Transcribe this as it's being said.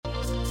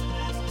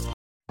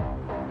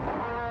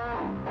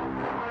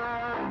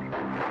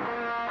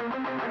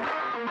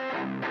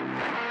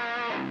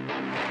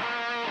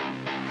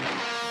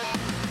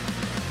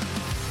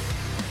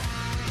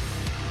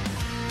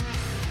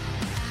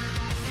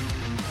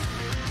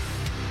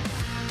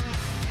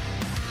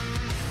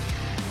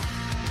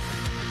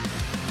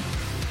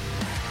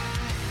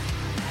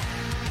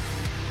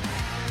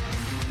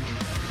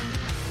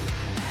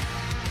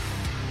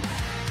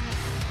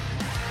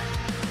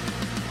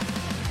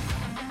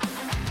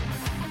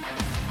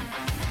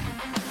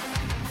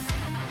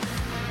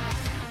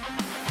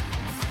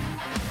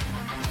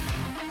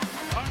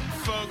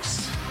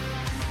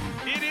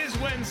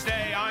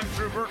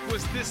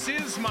Berkowitz. This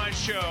is my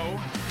show,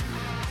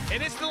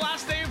 and it's the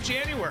last day of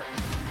January.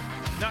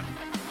 Not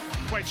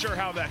quite sure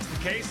how that's the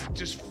case. It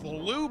just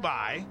flew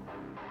by.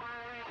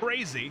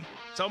 Crazy.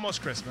 It's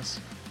almost Christmas.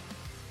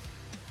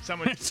 It's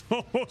almost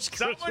someone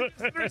Christmas.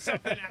 just threw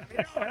something at me.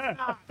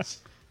 No,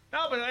 it's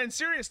not. No, but in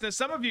seriousness,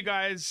 some of you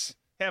guys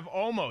have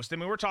almost,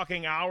 we're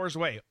talking hours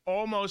away,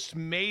 almost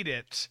made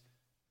it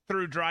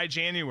through dry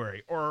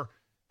January or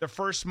the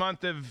first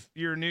month of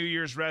your New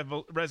Year's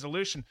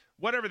resolution.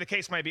 Whatever the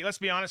case might be, let's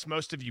be honest,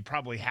 most of you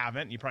probably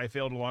haven't. You probably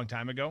failed a long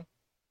time ago.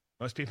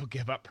 Most people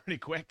give up pretty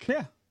quick.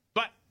 Yeah.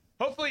 But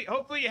hopefully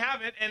you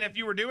haven't. And if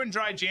you were doing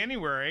dry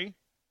January,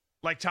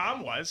 like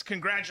Tom was,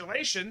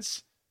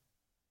 congratulations.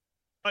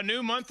 A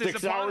new month is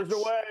 6 upon hours us.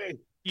 away.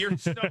 You're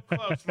so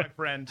close, my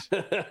friend.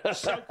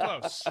 So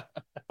close.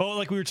 Oh,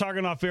 like we were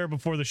talking off air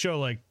before the show,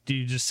 like, do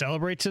you just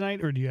celebrate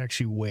tonight or do you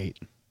actually wait?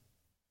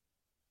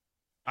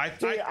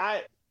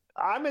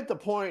 I'm at the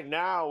point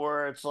now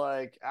where it's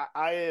like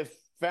I have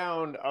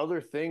found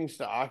other things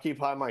to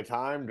occupy my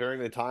time during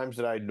the times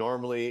that I'd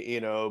normally,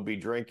 be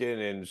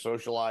drinking and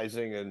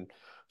socializing and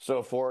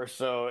so forth.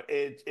 So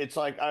it's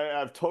like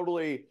I've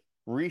totally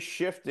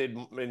reshifted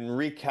and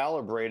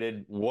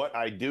recalibrated what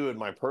I do in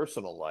my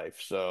personal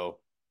life. So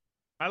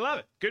I love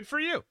it. Good for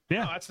you.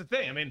 Yeah. No, that's the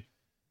thing.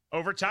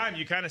 Over time,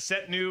 you kind of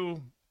set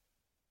new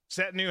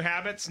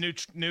habits,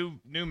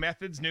 new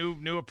methods,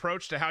 new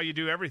approach to how you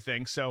do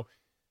everything. So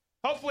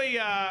hopefully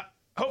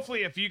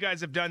if you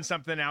guys have done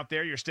something out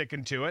there, you're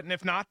sticking to it. And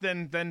if not,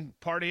 then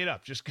party it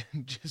up. Just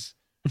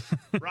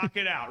rock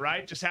it out,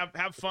 right? Just have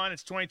fun.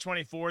 It's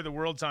 2024. The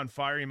world's on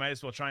fire. You might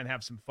as well try and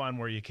have some fun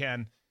where you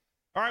can.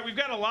 All right, we've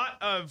got a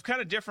lot of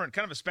kind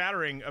of a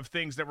spattering of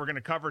things that we're going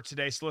to cover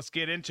today. So let's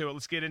get into it.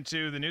 Let's get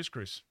into the news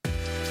cruise.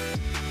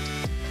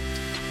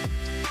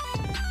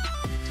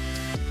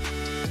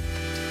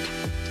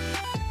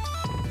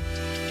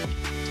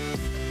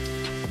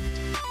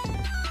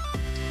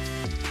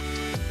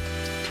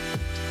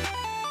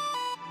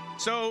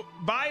 So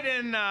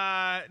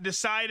Biden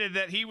decided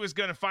that he was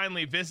going to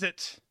finally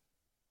visit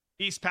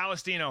East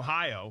Palestine,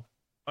 Ohio,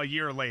 a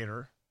year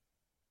later.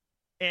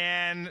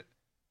 And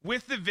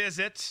with the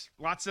visit,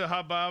 lots of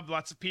hubbub,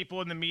 lots of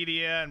people in the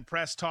media and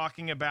press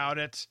talking about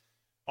it,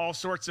 all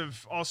sorts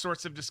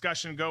of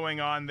discussion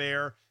going on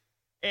there.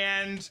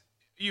 And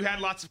you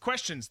had lots of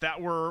questions that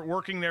were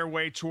working their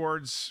way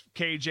towards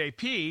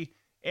KJP.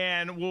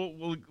 And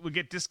we'll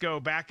get Disco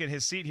back in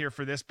his seat here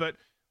for this, but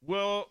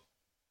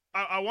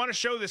I want to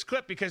show this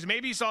clip because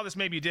maybe you saw this,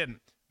 maybe you didn't.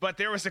 But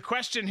there was a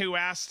question there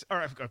was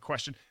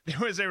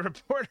a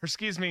reporter,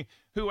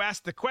 who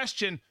asked the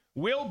question,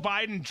 will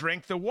Biden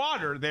drink the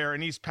water there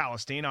in East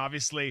Palestine?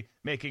 Obviously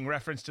making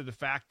reference to the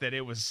fact that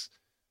it was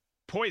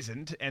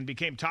poisoned and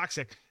became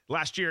toxic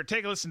last year.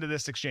 Take a listen to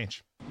this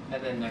exchange.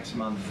 And then next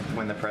month,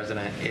 when the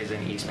president is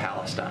in East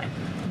Palestine,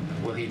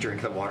 will he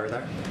drink the water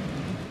there?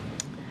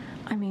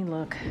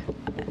 Look,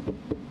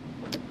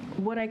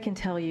 what I can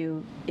tell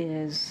you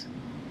is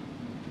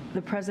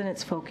the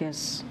president's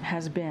focus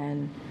has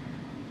been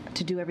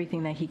to do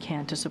everything that he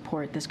can to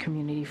support this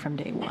community from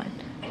day one.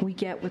 We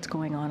get what's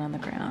going on the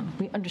ground.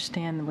 We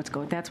understand what's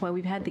going on. That's why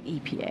we've had the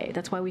EPA.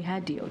 That's why we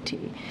had DOT.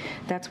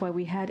 That's why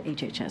we had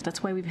HHS.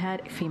 That's why we've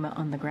had FEMA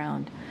on the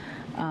ground.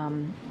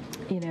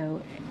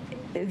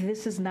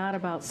 This is not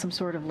about some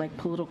sort of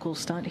political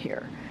stunt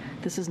here.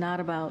 This is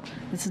not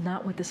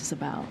what this is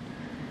about.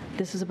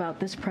 This is about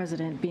this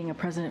president being a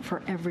president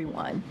for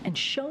everyone and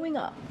showing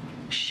up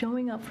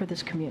for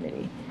this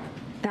community.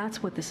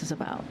 That's what this is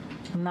about.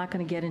 I'm not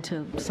going to get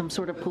into some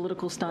sort of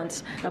political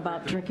stunts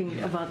about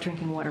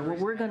drinking water. What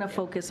we're going to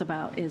focus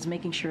about is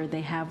making sure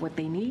they have what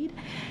they need.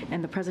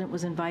 And the president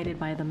was invited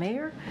by the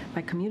mayor,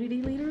 by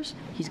community leaders.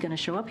 He's going to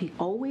show up. He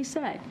always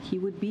said he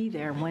would be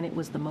there when it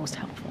was the most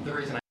helpful. All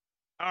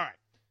right.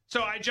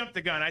 So I jumped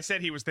the gun. I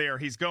said he was there.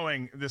 He's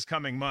going this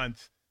coming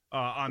month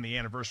on the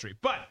anniversary.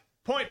 But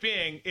point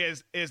being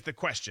is the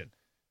question.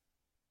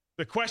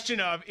 The question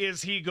of,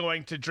 is he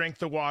going to drink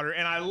the water?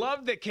 And I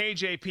love that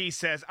KJP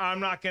says, I'm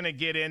not going to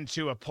get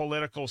into a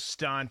political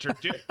stunt.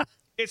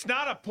 It's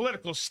not a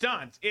political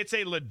stunt. It's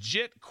a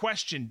legit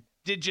question.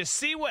 Did you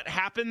see what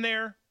happened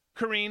there,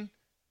 Karine?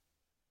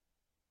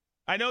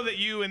 I know that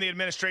you and the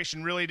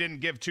administration really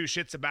didn't give two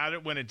shits about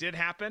it when it did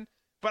happen,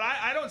 but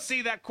I don't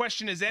see that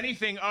question as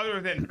anything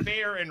other than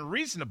fair and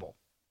reasonable,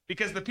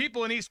 because the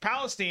people in East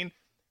Palestine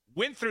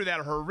went through that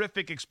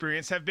horrific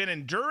experience, have been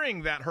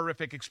enduring that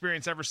horrific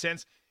experience ever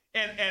since.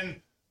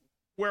 And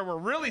where we're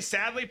really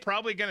sadly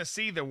probably going to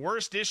see the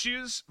worst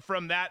issues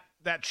from that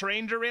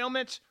train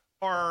derailment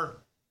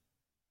are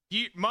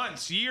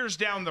years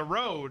down the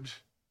road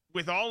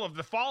with all of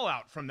the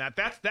fallout from that.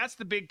 That's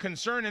the big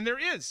concern, and there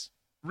is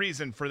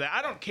reason for that.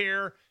 I don't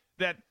care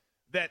that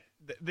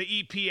the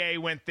EPA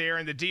went there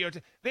and the DOT.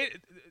 They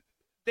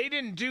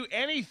didn't do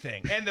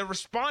anything, and the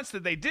response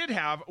that they did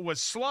have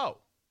was slow.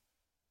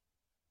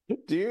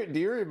 Do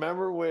you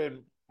remember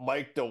when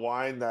Mike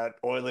DeWine, that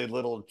oily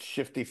little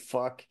shifty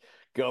fuck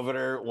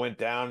governor, went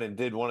down and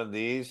did one of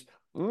these?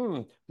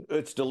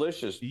 It's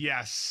delicious.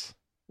 Yes.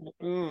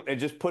 and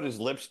just put his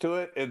lips to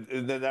it, and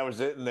then that was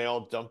it, and they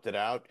all dumped it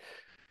out.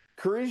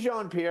 Karine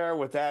Jean-Pierre,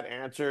 with that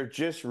answer,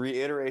 just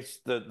reiterates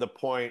the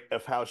point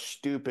of how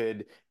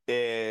stupid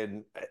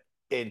and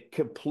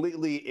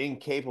completely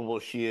incapable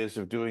she is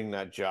of doing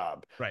that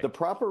job. Right. The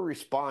proper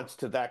response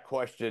to that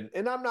question,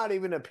 and I'm not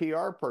even a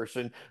PR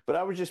person, but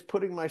I was just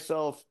putting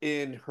myself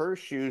in her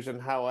shoes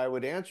and how I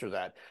would answer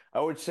that.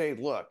 I would say,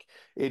 look,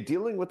 in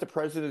dealing with the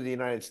president of the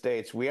United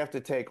States, we have to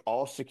take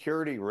all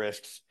security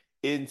risks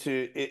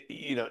into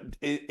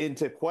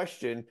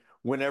question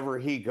whenever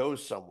he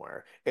goes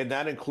somewhere. And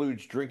that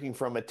includes drinking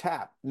from a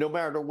tap, no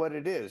matter what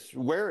it is,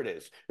 where it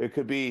is. It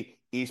could be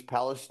East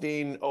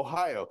Palestine,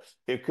 Ohio.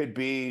 It could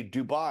be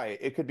Dubai.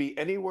 It could be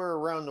anywhere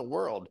around the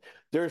world.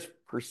 There's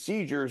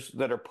procedures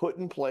that are put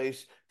in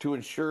place to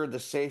ensure the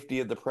safety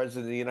of the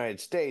president of the United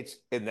States,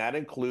 and that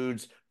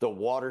includes the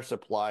water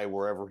supply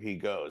wherever he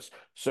goes.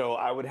 So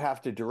I would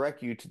have to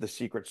direct you to the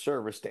Secret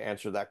Service to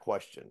answer that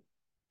question.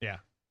 Yeah.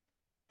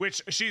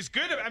 Which she's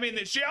good at. I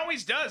mean, she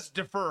always does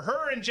defer.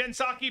 Her and Jen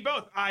Psaki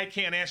both. I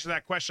can't answer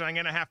that question. I'm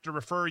going to have to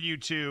refer you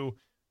to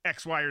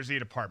X, Y, or Z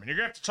department. You're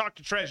going to have to talk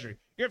to Treasury.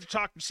 You're going to have to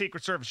talk to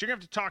Secret Service. You're going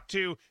to have to talk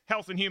to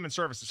Health and Human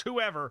Services,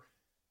 whoever.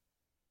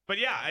 But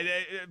yeah,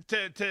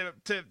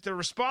 to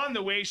respond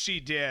the way she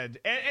did,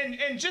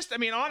 and just, I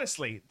mean,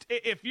 honestly,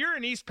 if you're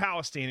in East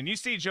Palestine and you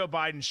see Joe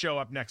Biden show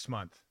up next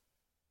month,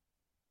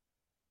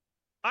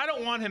 I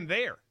don't want him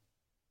there.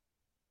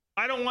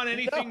 I don't want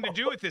anything to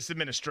do with this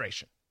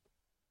administration.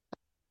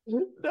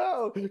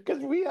 No, because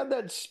we had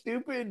that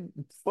stupid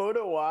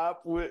photo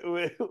op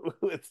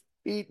with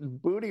Pete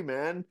and Booty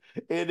Man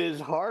in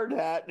his hard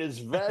hat and his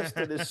vest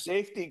and his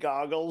safety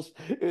goggles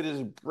and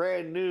his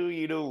brand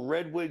new,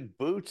 Red Wing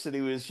boots that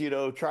he was,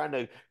 trying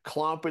to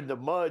clomp in the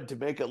mud to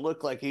make it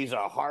look like he's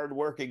a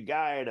hardworking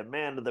guy and a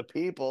man of the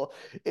people.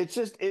 It's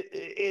just,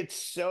 it's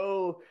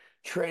so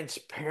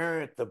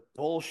transparent, the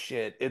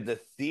bullshit in the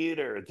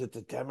theater that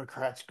the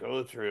Democrats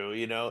go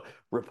through.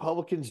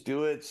 Republicans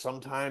do it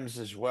sometimes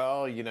as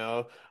well,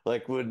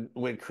 like when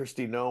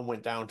Kristi Noem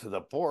went down to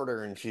the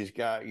border and she's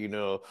got,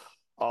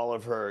 all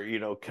of her,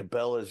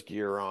 Cabela's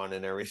gear on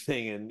and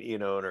everything, and,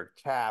 and her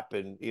cap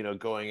and,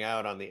 going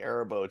out on the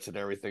airboats and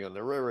everything on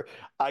the river.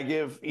 I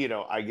give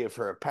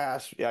her a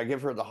pass. I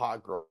give her the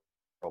hot girl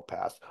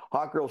pass.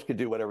 Hot girls can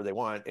do whatever they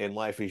want, and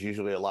life is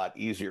usually a lot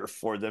easier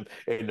for them,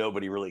 and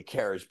nobody really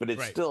cares. But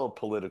it's still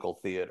political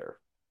theater.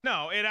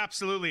 No, it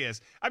absolutely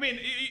is. I mean,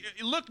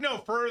 look no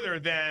further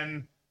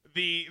than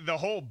the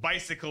whole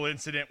bicycle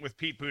incident with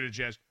Pete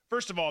Buttigieg.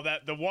 First of all,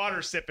 that the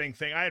water sipping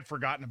thing, I had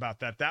forgotten about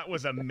that. That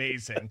was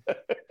amazing.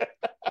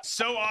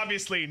 So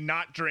obviously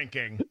not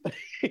drinking.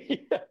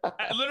 Yeah.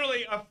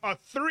 Literally, a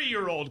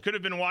 3-year-old could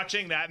have been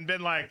watching that and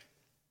been like,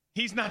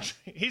 he's not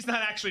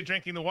actually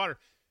drinking the water.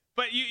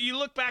 But you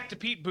look back to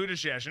Pete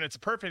Buttigieg, and it's a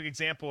perfect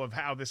example of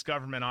how this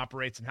government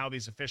operates and how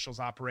these officials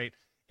operate.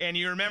 And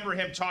you remember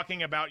him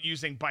talking about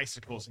using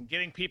bicycles and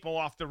getting people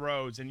off the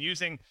roads and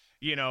using,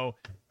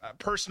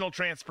 personal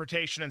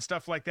transportation and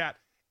stuff like that.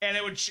 And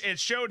it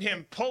showed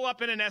him pull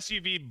up in an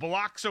SUV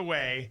blocks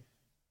away.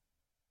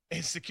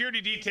 His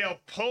security detail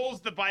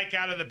pulls the bike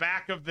out of the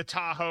back of the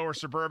Tahoe or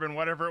Suburban,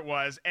 whatever it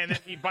was, and then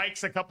he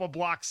bikes a couple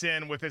blocks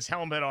in with his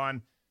helmet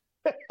on.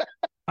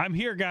 I'm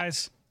here,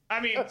 guys. I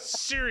mean,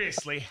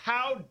 seriously,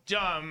 how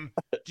dumb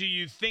do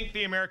you think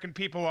the American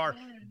people are?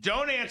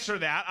 Don't answer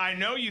that. I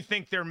know you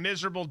think they're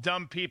miserable,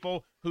 dumb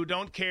people who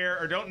don't care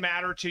or don't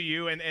matter to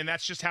you, and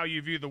that's just how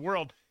you view the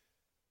world.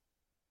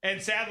 And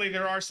sadly,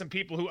 there are some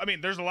people who,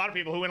 there's a lot of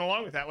people who went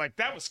along with that. Like,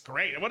 that was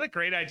great. What a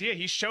great idea.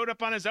 He showed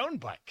up on his own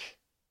bike.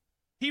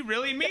 He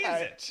really means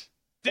it.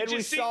 Did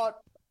you see? Saw it.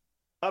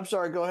 I'm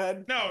sorry, go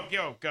ahead. No,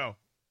 go.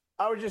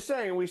 I was just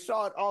saying, we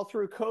saw it all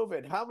through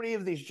COVID. How many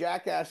of these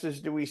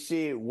jackasses do we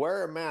see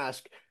wear a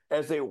mask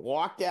as they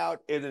walked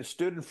out and then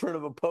stood in front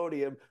of a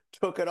podium,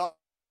 took it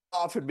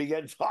off and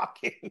began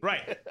talking?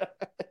 Right.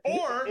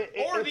 Or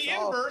the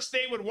inverse,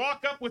 they would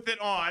walk up with it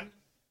on,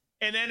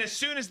 and then as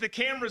soon as the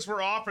cameras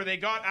were off or they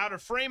got out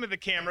of frame of the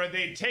camera,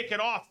 they'd take it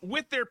off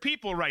with their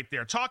people right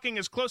there, talking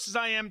as close as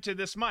I am to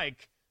this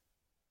mic.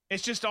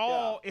 It's just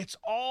it's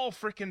all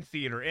freaking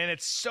theater, and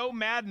it's so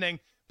maddening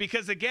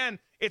because, again,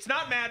 it's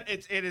not mad.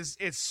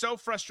 It's so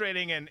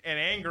frustrating and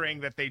angering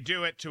that they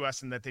do it to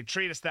us and that they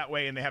treat us that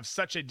way, and they have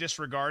such a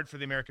disregard for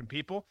the American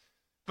people.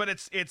 But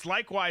it's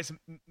likewise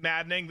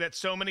maddening that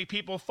so many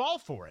people fall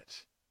for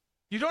it.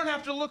 You don't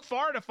have to look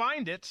far to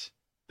find it.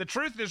 The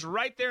truth is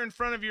right there in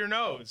front of your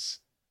nose.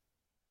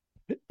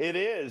 It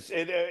is.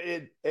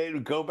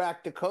 It go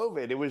back to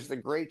COVID. It was the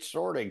great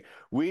sorting.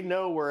 We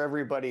know where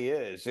everybody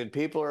is, and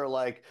people are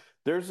like,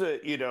 there's a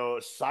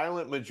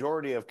silent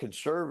majority of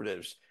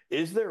conservatives.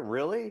 Is there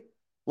really?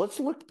 Let's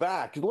look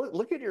back.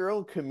 Look at your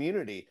own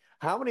community.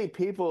 How many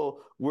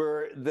people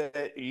were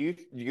that you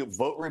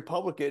vote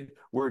Republican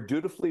were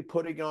dutifully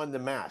putting on the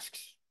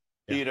masks?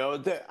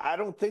 Yeah. I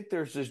don't think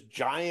there's this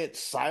giant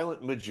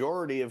silent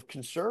majority of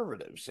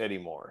conservatives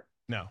anymore.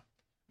 No,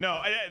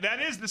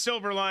 that is the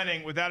silver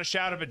lining, without a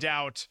shadow of a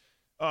doubt,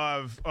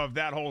 of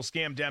that whole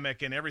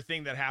scamdemic and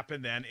everything that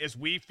happened then is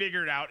we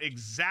figured out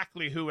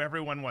exactly who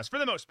everyone was, for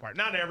the most part.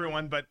 Not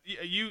everyone, but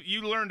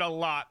you learned a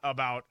lot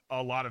about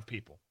a lot of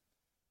people.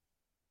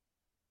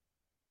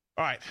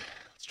 All right,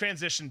 let's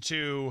transition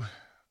to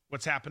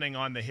what's happening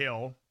on the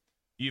Hill.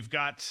 You've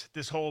got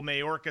this whole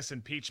Mayorkas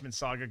impeachment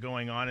saga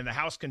going on, and the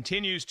House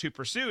continues to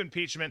pursue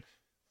impeachment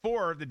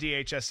for the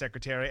DHS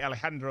Secretary,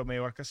 Alejandro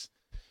Mayorkas.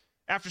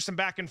 After some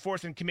back and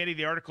forth in committee,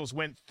 the articles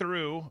went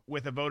through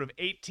with a vote of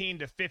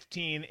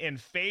 18-15 in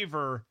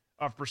favor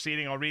of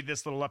proceeding. I'll read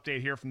this little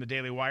update here from the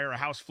Daily Wire. A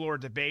House floor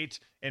debate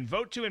and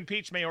vote to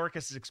impeach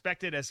Mayorkas is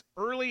expected as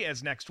early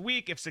as next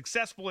week. If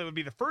successful, it would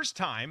be the first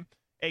time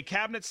a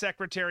cabinet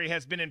secretary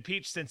has been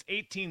impeached since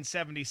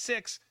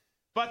 1876,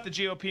 but the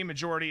GOP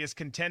majority is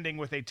contending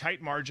with a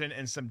tight margin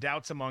and some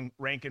doubts among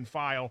rank and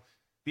file.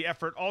 The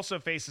effort also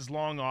faces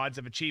long odds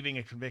of achieving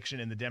a conviction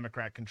in the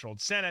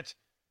Democrat-controlled Senate.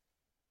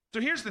 So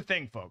here's the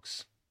thing,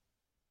 folks.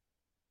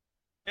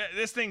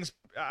 This thing's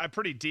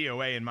pretty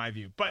DOA in my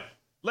view, but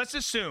let's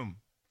assume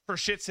for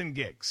shits and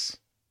gigs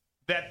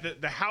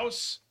that the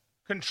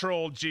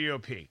House-controlled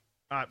GOP,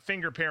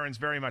 finger parents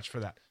very much for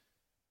that,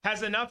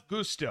 has enough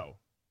gusto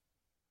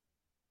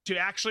to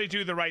actually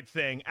do the right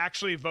thing,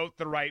 actually vote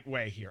the right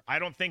way here. I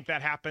don't think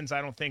that happens. I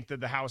don't think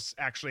that the House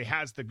actually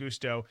has the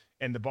gusto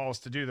and the balls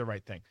to do the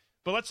right thing.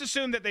 But let's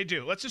assume that they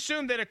do. Let's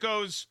assume that it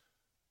goes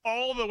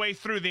all the way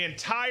through the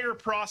entire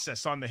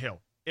process on the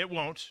Hill. It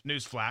won't.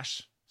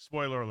 Newsflash.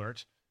 Spoiler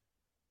alert.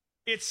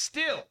 It's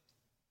still,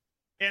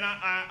 and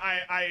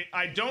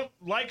I don't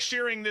like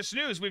sharing this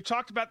news. We've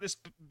talked about this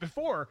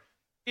before.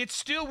 It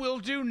still will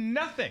do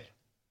nothing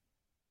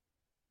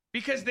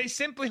because they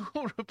simply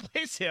will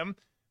replace him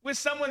with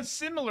someone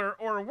similar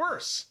or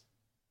worse.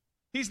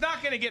 He's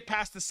not going to get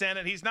past the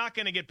Senate. He's not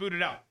going to get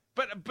booted out.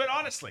 But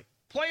honestly,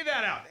 play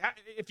that out.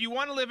 If you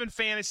want to live in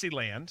fantasy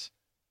land,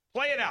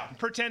 play it out and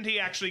pretend he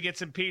actually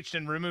gets impeached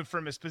and removed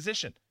from his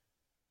position.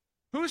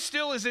 Who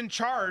still is in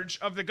charge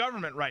of the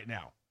government right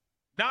now?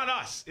 Not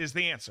us is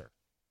the answer.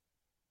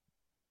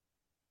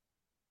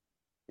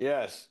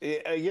 Yes.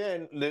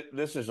 Again,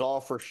 this is all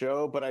for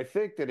show, but I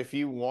think that if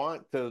you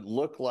want to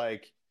look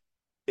like,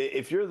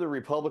 if you're the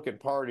Republican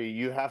Party,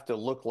 you have to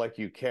look like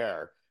you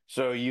care.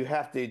 So you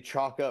have to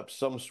chalk up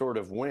some sort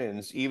of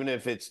wins. Even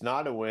if it's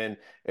not a win,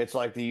 it's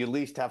like you at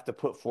least have to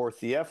put forth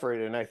the effort.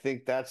 And I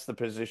think that's the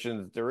position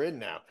that they're in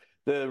now.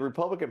 The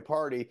Republican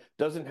Party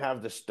doesn't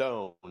have the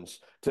stones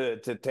to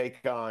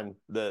take on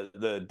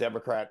the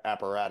Democrat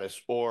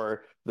apparatus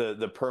or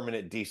the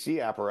permanent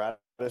DC apparatus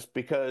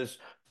because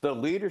the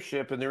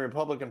leadership in the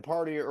Republican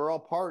Party are all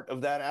part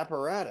of that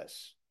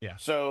apparatus. Yeah.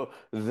 So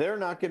they're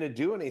not going to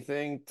do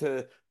anything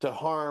to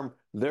harm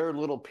their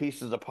little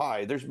piece of the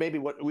pie. There's maybe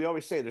what we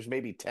always say, there's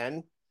maybe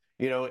 10,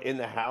 in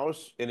the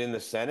House and in the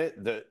Senate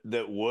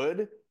that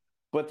would,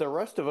 but the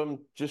rest of them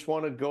just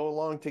want to go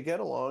along to get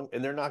along,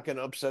 and they're not going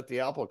to upset the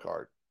apple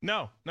cart.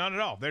 No, not at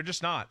all. They're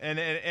just not. And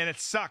it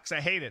sucks.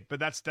 I hate it, but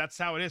that's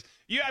how it is.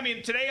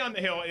 Today on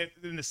the Hill,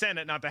 in the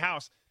Senate, not the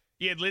House,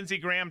 you had Lindsey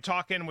Graham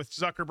talking with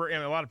Zuckerberg,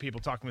 and a lot of people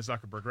talking with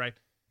Zuckerberg, right?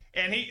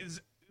 And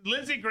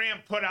Lindsey Graham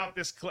put out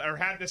this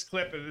had this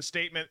clip of the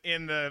statement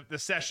in the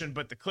session,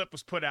 but the clip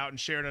was put out and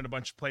shared in a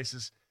bunch of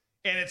places.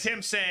 And it's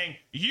him saying,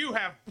 "You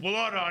have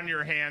blood on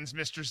your hands,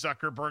 Mr.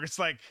 Zuckerberg." It's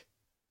like,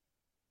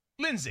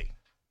 Lindsey,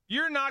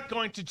 you're not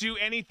going to do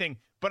anything,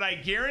 but I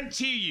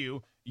guarantee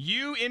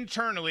you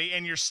internally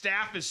and your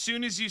staff, as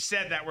soon as you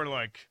said that, were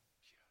like,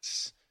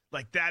 yes,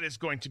 like that is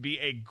going to be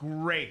a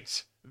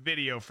great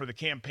video for the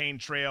campaign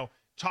trail,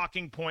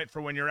 talking point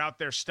for when you're out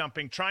there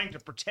stumping, trying to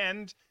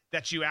pretend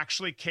that you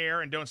actually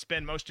care and don't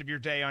spend most of your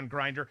day on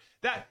Grindr.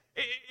 That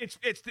it's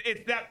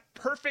that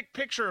perfect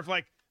picture of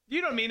like, you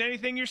don't mean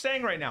anything you're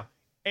saying right now,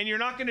 and you're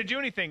not going to do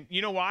anything.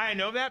 You know why I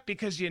know that?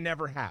 Because you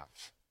never have.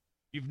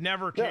 You've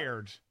never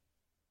cared.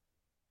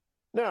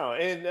 No,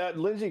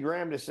 and Lindsey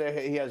Graham to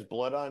say he has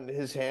blood on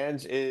his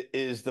hands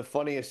is the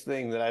funniest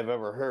thing that I've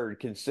ever heard,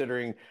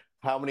 considering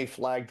how many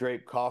flag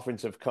draped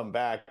coffins have come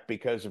back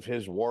because of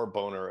his war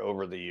boner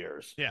over the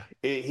years. Yeah.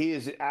 He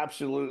is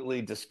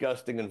absolutely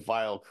disgusting and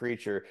vile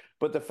creature.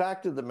 But the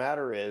fact of the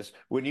matter is,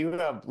 when you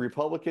have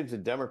Republicans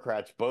and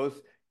Democrats both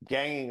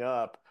ganging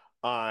up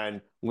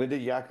on Linda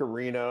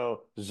Yaccarino,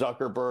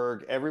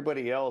 Zuckerberg,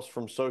 everybody else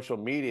from social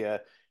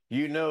media,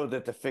 you know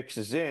that the fix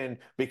is in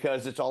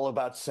because it's all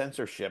about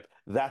censorship.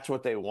 That's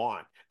what they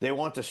want. They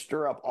want to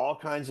stir up all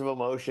kinds of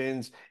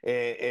emotions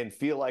and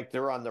feel like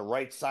they're on the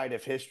right side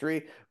of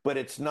history, but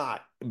it's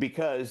not,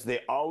 because they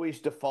always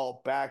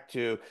default back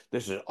to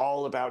this is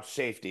all about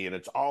safety and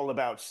it's all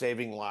about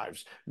saving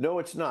lives. No,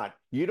 it's not.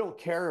 You don't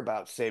care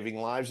about saving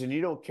lives and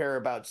you don't care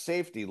about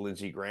safety,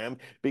 Lindsey Graham,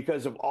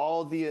 because of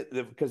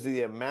because of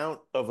the amount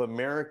of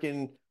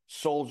American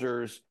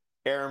soldiers,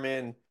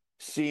 airmen,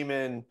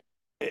 seamen,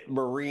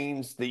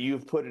 Marines that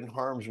you've put in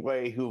harm's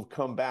way who've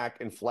come back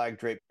in flag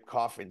draped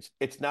coffins.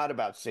 It's not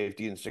about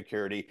safety and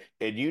security,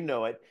 and you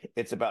know it.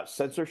 It's about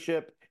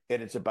censorship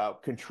and it's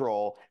about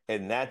control,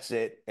 and that's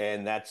it.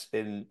 And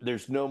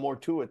there's no more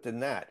to it than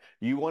that.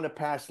 You want to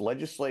pass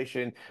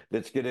legislation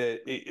that's going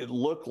to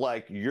look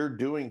like you're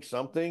doing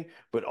something,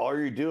 but all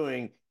you're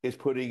doing is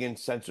putting in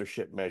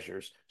censorship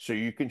measures so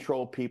you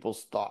control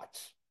people's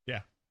thoughts.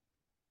 Yeah.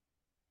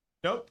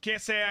 Nope.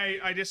 Can't say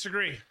I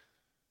disagree.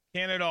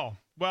 Can't at all.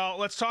 Well,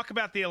 let's talk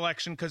about the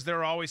election, because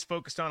they're always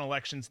focused on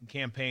elections and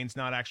campaigns,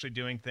 not actually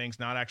doing things,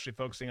 not actually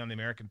focusing on the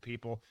American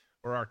people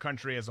or our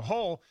country as a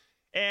whole.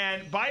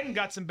 And Biden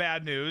got some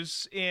bad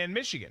news in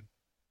Michigan.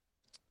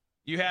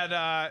 You had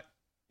a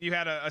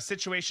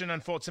situation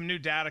unfold, some new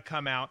data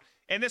come out,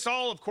 and this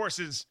all, of course,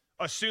 is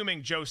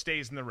assuming Joe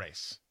stays in the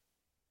race.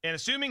 And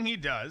assuming he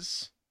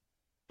does,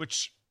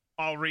 which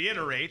I'll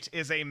reiterate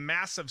is a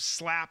massive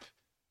slap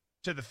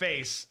to the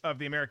face of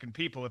the American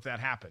people if that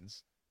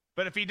happens.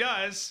 But if he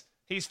does,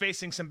 he's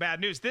facing some bad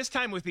news. This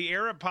time with the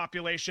Arab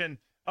population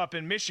up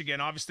in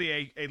Michigan,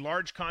 obviously a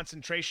large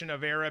concentration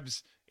of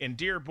Arabs in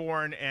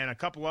Dearborn and a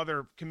couple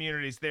other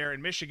communities there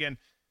in Michigan.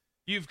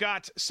 You've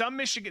got some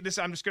Michigan,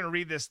 I'm just going to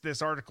read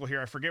this article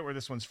here. I forget where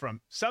this one's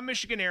from. Some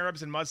Michigan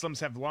Arabs and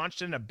Muslims have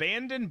launched an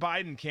Abandon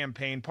Biden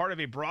campaign, part of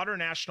a broader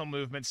national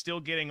movement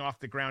still getting off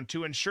the ground,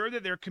 to ensure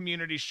that their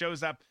community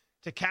shows up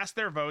to cast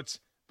their votes,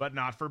 but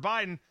not for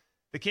Biden.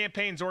 The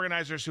campaign's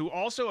organizers, who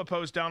also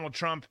oppose Donald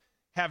Trump,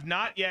 have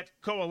not yet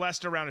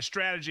coalesced around a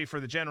strategy for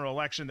the general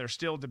election. They're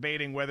still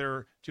debating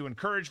whether to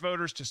encourage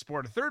voters to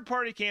support a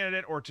third-party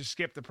candidate or to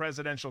skip the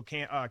presidential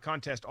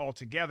contest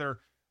altogether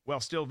while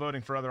still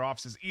voting for other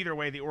offices. Either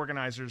way, the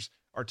organizers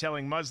are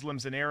telling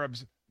Muslims and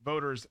Arabs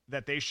voters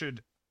that they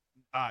should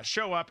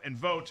show up and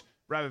vote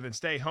rather than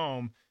stay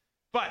home.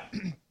 But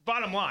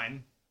bottom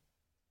line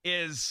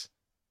is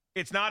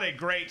it's not a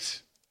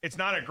great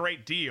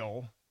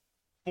deal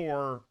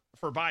for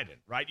Biden,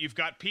 right? You've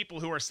got people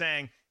who are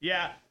saying,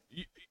 yeah,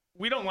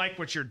 we don't like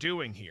what you're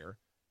doing here.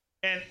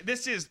 And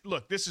this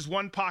is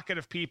one pocket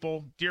of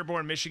people.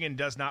 Dearborn, Michigan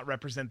does not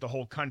represent the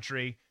whole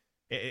country.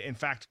 In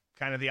fact,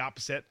 kind of the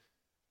opposite.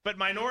 But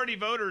minority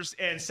voters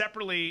and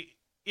separately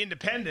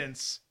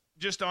independents,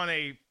 just on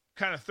a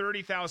kind of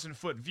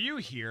 30,000-foot view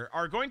here,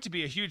 are going to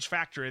be a huge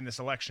factor in this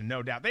election,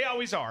 no doubt. They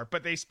always are,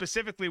 but they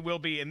specifically will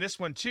be in this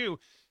one too.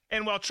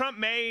 And while Trump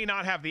may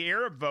not have the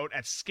Arab vote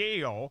at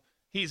scale,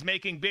 he's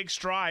making big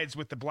strides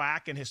with the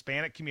Black and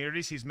Hispanic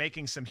communities. He's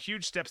making some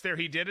huge steps there.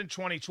 He did in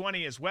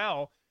 2020 as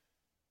well.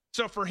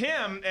 So for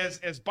him, as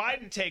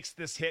Biden takes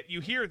this hit,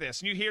 you hear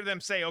this, and you hear them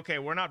say, okay,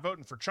 we're not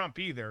voting for Trump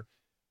either.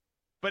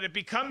 But it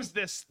becomes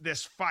this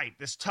fight,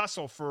 this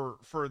tussle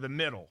for the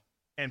middle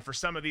and for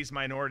some of these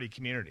minority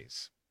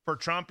communities. For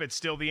Trump, it's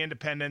still the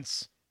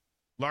independents,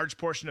 large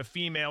portion of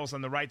females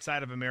on the right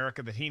side of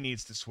America that he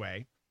needs to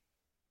sway.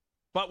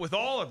 But with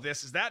all of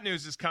this, as that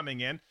news is coming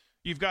in,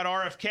 you've got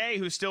RFK,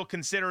 who's still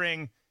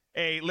considering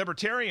a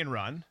libertarian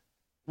run,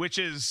 which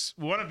is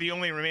one of the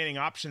only remaining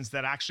options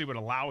that actually would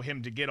allow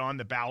him to get on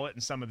the ballot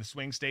in some of the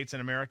swing states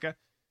in America.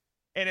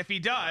 And if he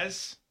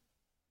does,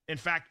 in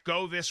fact,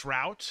 go this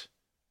route,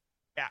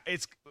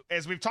 it's,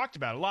 as we've talked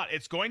about a lot,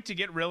 it's going to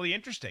get really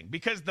interesting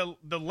because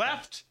the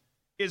left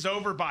is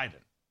over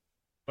Biden,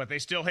 but they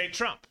still hate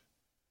Trump.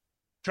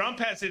 Trump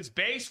has his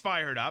base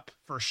fired up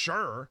for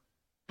sure,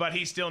 but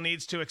he still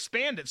needs to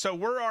expand it. So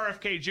were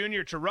RFK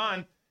Jr. to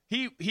run,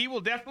 he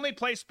will definitely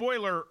play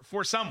spoiler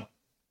for someone.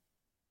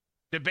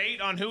 Debate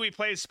on who he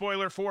plays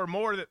spoiler for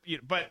more,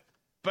 but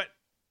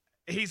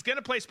he's going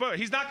to play spoiler.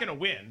 He's not going to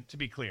win, to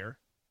be clear.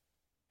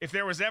 If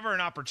there was ever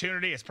an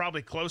opportunity, it's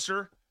probably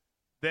closer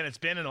than it's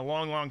been in a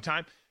long, long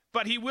time.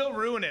 But he will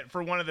ruin it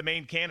for one of the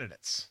main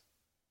candidates.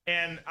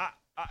 And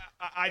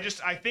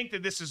I think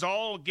that this is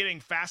all getting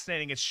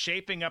fascinating. It's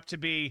shaping up to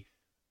be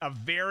a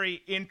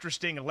very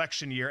interesting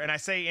election year. And I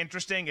say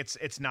interesting,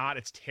 it's not.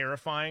 It's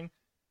terrifying.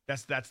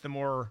 That's the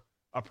more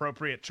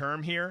appropriate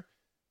term here.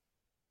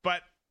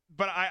 But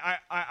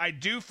I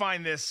do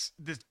find this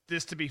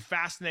to be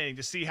fascinating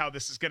to see how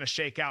this is going to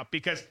shake out,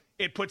 because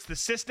it puts the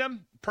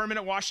system,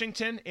 permanent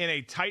Washington, in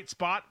a tight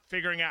spot,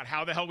 figuring out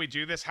how the hell we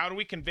do this. How do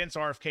we convince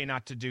RFK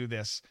not to do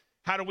this?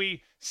 How do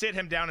we sit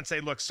him down and say,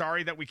 look,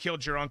 sorry that we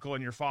killed your uncle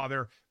and your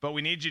father, but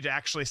we need you to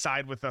actually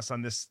side with us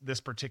on this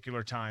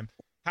particular time?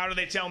 How do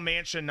they tell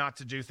Manchin not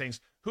to do things?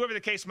 Whoever the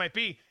case might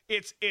be,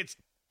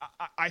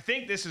 I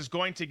think this is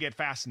going to get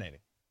fascinating.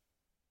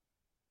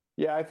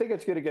 Yeah, I think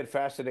it's going to get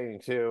fascinating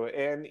too.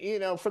 And,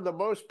 for the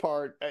most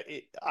part,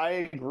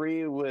 I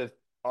agree with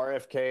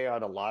RFK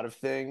on a lot of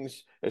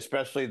things,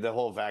 especially the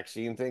whole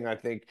vaccine thing. I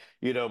think,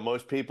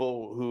 most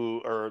people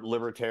who are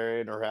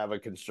libertarian or have a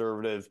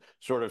conservative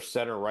sort of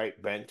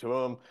center-right bent to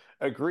them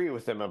agree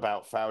with him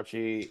about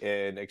Fauci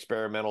and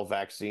experimental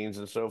vaccines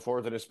and so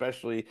forth, and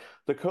especially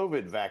the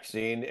COVID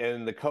vaccine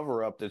and the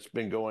cover-up that's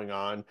been going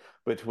on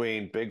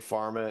between Big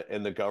Pharma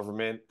and the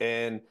government,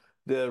 and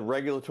the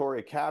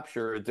regulatory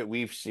capture that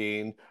we've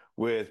seen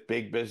with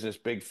big business,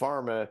 Big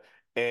Pharma,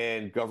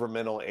 and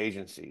governmental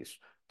agencies.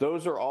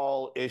 Those are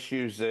all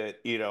issues that,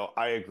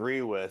 I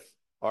agree with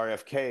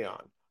RFK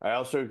on. I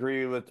also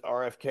agree with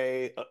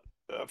RFK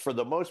for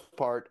the most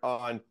part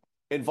on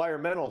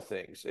environmental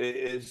things,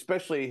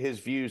 especially his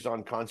views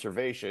on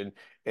conservation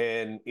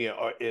and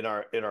in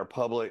our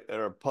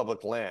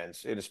public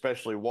lands, and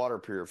especially water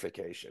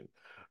purification.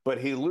 But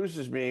he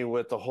loses me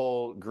with the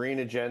whole green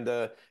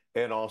agenda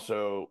and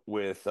also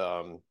with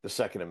the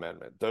Second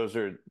Amendment. Those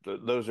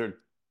are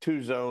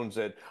two zones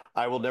that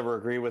I will never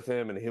agree with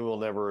him, and he will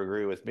never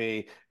agree with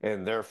me,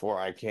 and therefore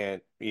I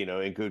can't,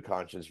 in good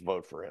conscience,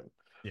 vote for him.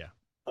 Yeah.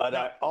 But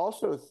No.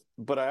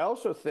 I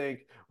also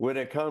think when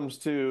it comes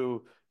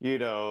to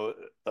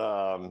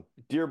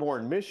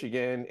Dearborn,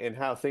 Michigan, and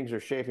how things are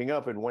shaping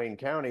up in Wayne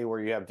County, where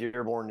you have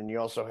Dearborn, and you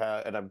also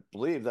have, and I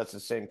believe that's the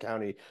same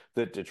county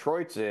that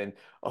Detroit's in.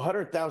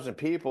 100,000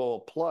 people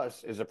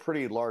plus is a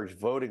pretty large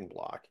voting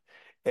block,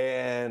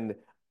 and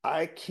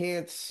I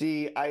can't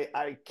see.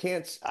 I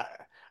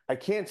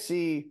can't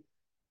see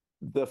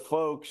the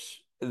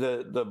folks,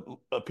 the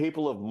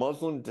people of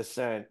Muslim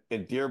descent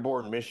in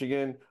Dearborn,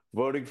 Michigan,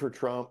 voting for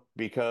Trump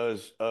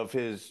because of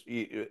his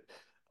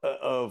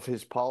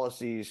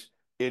policies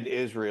in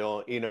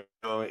Israel, in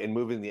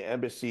moving the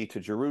embassy to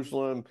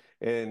Jerusalem,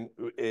 and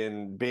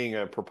in being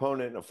a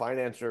proponent and a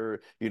financer,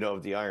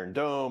 of the Iron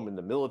Dome and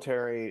the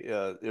military,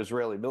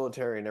 Israeli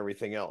military, and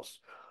everything else.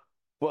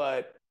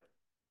 But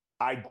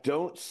I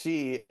don't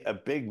see a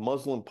big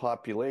Muslim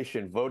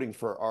population voting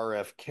for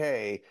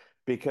RFK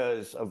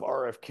because of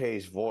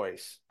RFK's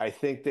voice. I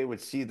think they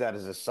would see that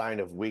as a sign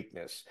of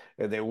weakness,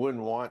 and they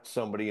wouldn't want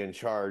somebody in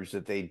charge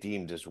that they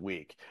deemed as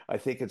weak. I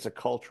think it's a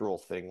cultural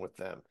thing with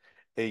them.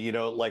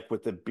 Like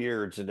with the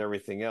beards and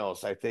everything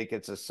else. I think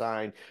it's a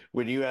sign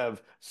when you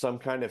have some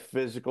kind of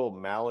physical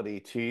malady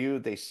to you,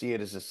 they see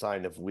it as a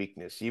sign of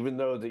weakness, even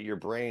though that your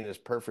brain is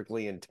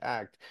perfectly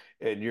intact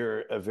and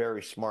you're a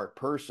very smart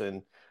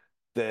person.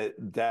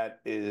 That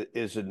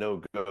is a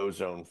no-go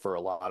zone for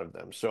a lot of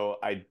them. So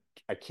I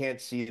can't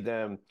see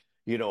them,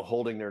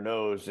 holding their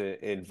nose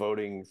and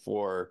voting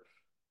for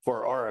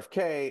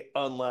RFK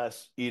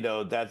unless,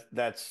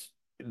 that's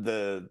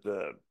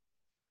the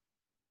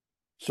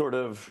sort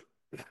of,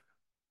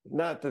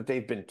 not that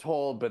they've been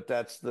told, but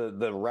that's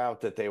the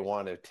route that they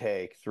want to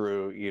take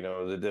through,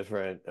 the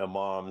different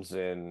imams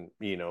and,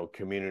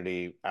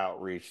 community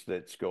outreach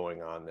that's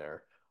going on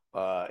there.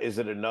 Is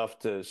it enough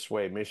to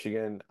sway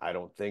Michigan? I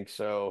don't think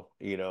so,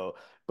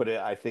 but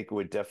I think it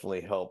would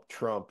definitely help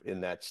Trump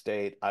in that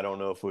state. I don't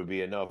know if it would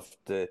be enough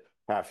to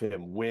have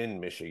him win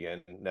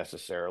Michigan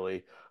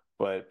necessarily,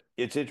 but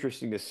it's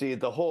interesting to see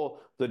the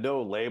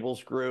no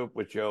labels group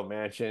with Joe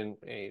Manchin.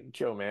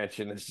 Joe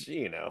Manchin is,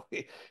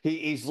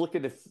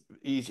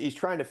 he's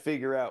trying to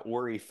figure out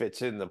where he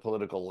fits in the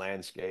political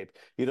landscape.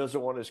 He doesn't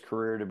want his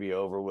career to be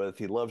over with.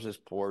 He loves his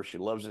Porsche. He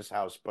loves his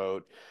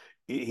houseboat.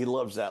 He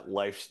loves that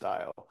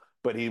lifestyle,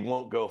 but he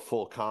won't go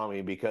full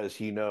commie because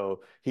he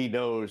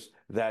knows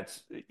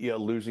that's a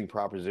losing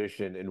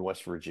proposition in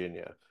West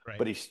Virginia. Right.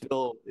 But he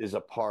still is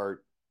a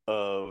part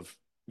of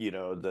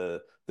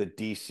the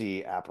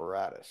DC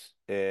apparatus,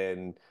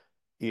 and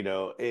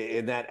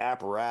and that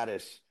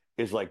apparatus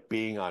is like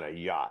being on a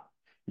yacht.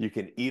 You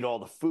can eat all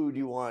the food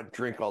you want,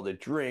 drink all the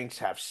drinks,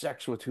 have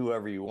sex with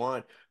whoever you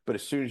want, but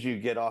as soon as you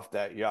get off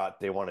that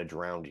yacht, they want to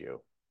drown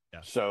you. Yeah.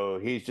 So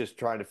he's just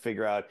trying to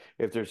figure out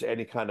if there's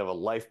any kind of a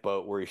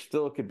lifeboat where he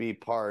still could be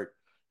part,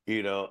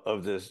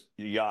 of this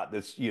yacht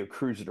that's,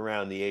 cruising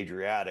around the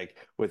Adriatic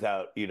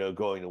without,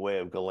 going the way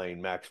of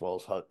Ghislaine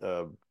Maxwell's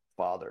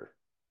father.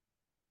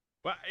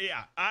 Well,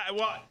 yeah.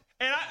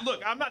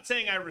 Look, I'm not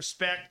saying I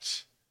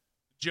respect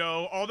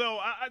Joe, although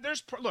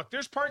there's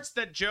parts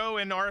that Joe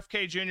and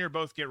RFK Jr.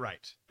 both get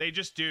right. They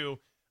just do.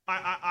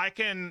 I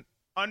can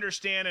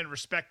understand and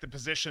respect the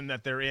position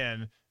that they're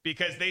in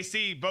because they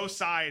see both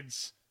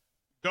sides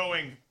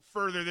going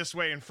further this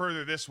way and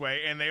further this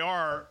way, and they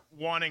are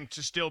wanting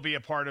to still be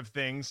a part of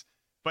things,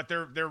 but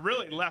they're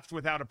really left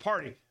without a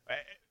party.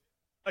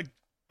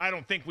 I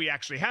don't think we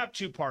actually have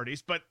two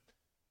parties, but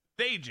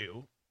they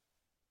do.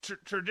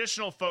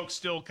 Traditional folks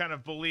still kind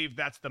of believe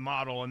that's the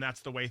model and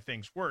that's the way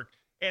things work,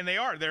 and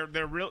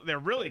they're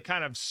really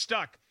kind of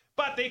stuck.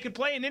 But they could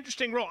play an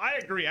interesting role. I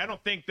agree. I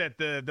don't think that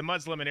the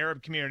Muslim and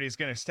Arab community is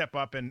going to step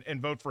up and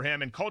vote for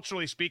him. And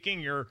culturally speaking,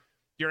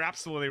 you're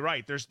absolutely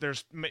right.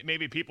 There's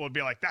maybe people would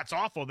be like, that's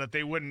awful that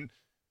they wouldn't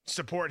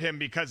support him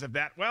because of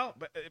that. Well,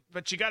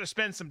 but you got to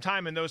spend some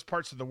time in those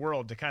parts of the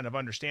world to kind of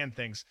understand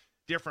things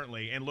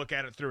differently and look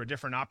at it through a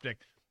different optic.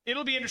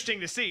 It'll be interesting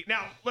to see.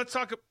 Now, let's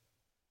talk.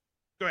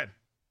 Go ahead.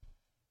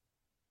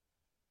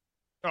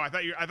 Oh, I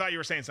thought you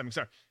were saying something.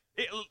 Sorry.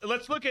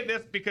 Let's look at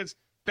this because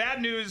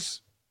bad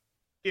news.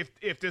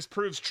 If this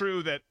proves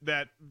true that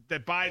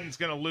Biden's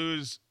going to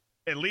lose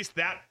at least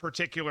that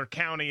particular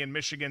county in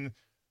Michigan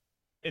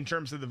in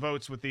terms of the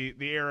votes with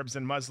the Arabs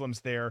and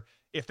Muslims there,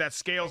 if that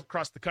scales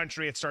across the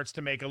country, it starts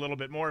to make a little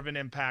bit more of an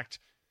impact.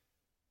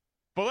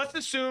 But let's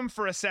assume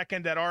for a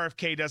second that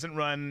RFK doesn't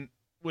run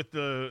with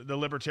the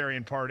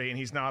Libertarian Party and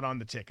he's not on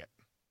the ticket.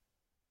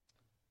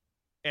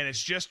 And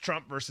it's just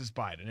Trump versus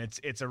Biden.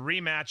 It's a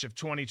rematch of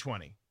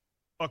 2020.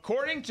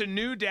 According to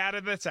new data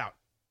that's out,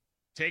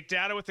 take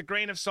data with a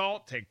grain of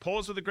salt, take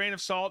polls with a grain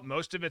of salt.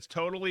 Most of it's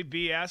totally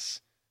BS.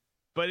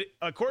 But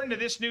according to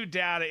this new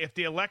data, if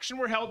the election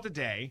were held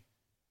today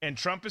and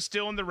Trump is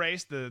still in the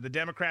race, the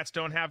Democrats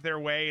don't have their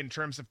way in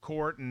terms of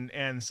court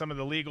and some of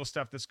the legal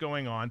stuff that's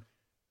going on,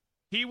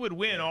 he would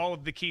win all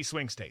of the key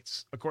swing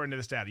states, according to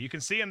this data. You can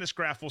see on this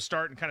graph, we'll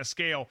start and kind of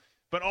scale,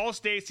 but all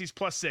states he's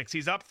 +6.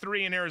 He's up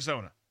 3 in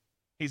Arizona.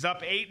 He's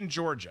up 8 in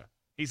Georgia.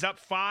 He's up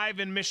 5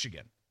 in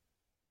Michigan.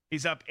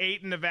 He's up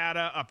 8 in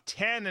Nevada, up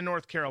 10 in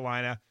North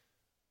Carolina,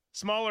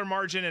 smaller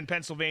margin in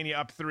Pennsylvania,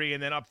 up 3,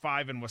 and then up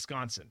 5 in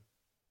Wisconsin.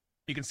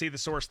 You can see the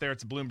source there.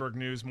 It's a Bloomberg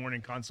News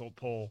Morning Consult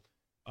poll.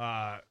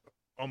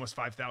 Almost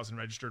 5,000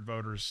 registered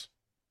voters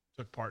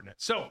took part in it.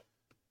 So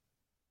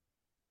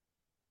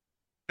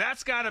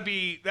that's got to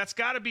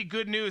be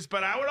good news.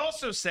 But I would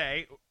also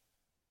say,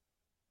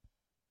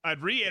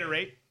 I'd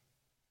reiterate,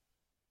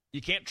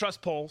 you can't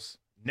trust polls.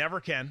 Never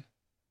can.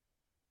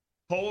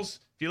 Polls,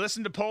 if you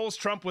listen to polls,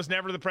 Trump was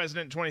never the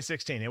president in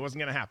 2016. It wasn't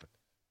going to happen.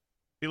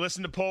 If you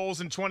listen to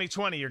polls in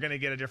 2020, you're going to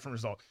get a different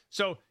result.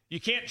 So you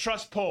can't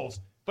trust polls.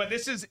 But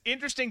this is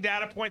interesting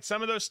data point.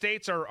 Some of those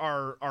states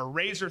are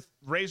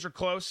razor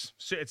close.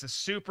 So it's a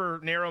super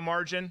narrow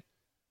margin.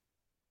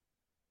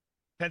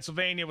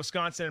 Pennsylvania,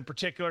 Wisconsin in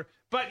particular.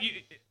 But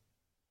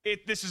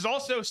this is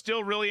also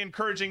still really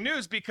encouraging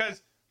news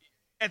because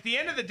at the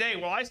end of the day,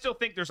 while I still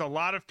think there's a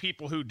lot of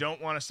people who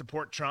don't want to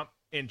support Trump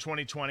in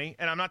 2020,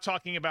 and I'm not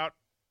talking about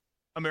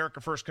America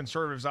First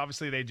conservatives,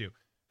 obviously they do.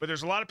 But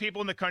there's a lot of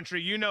people in the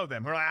country, you know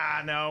them, who are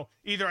like, no,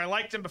 either I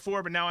liked him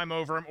before, but now I'm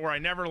over him, or I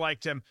never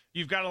liked him.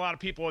 You've got a lot of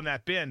people in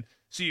that bin,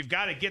 so you've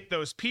got to get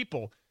those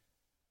people.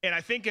 And I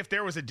think if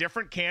there was a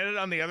different candidate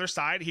on the other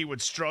side, he would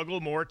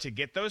struggle more to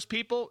get those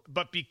people.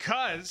 But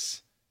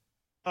because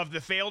of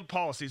the failed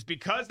policies,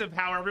 because of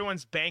how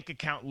everyone's bank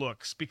account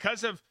looks,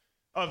 because of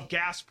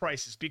gas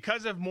prices,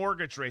 because of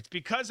mortgage rates,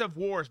 because of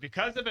wars,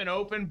 because of an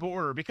open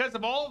border, because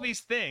of all of these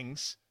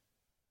things,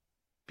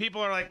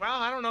 people are like,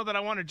 well, I don't know that I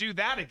want to do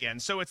that again.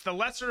 So it's the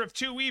lesser of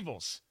two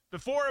evils.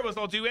 Before it was,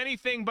 I'll do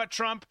anything but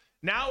Trump.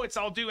 Now it's,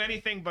 I'll do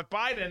anything but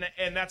Biden.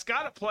 And that's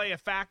got to play a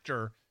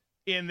factor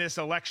in this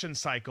election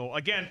cycle.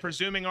 Again,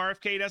 presuming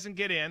RFK doesn't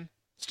get in,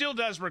 still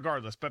does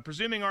regardless, but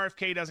presuming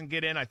RFK doesn't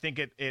get in, I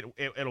think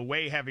it'll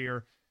weigh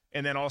heavier.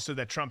 And then also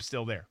that Trump's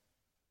still there.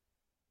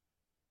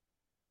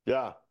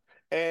 Yeah.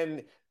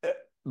 And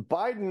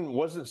Biden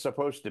wasn't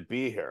supposed to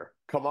be here.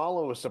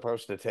 Kamala was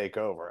supposed to take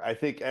over. I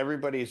think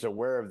everybody's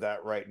aware of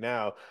that right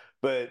now.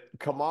 But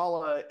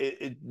Kamala,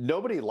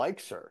 nobody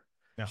likes her.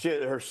 No.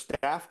 Her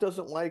staff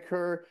doesn't like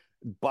her.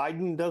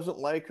 Biden doesn't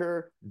like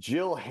her.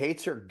 Jill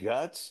hates her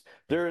guts.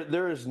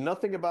 There is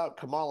nothing about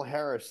Kamala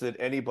Harris that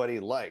anybody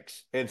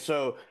likes. And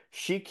so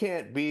Biden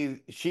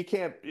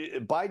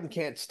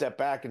can't step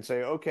back and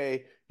say,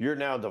 okay, you're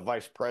now the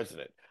vice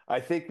president. I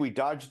think we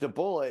dodged a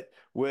bullet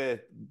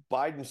with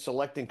Biden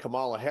selecting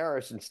Kamala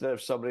Harris instead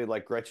of somebody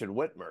like Gretchen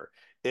Whitmer.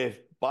 If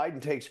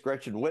Biden takes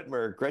Gretchen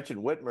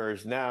Whitmer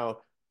is now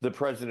the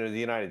president of the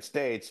United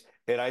States.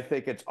 And I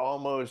think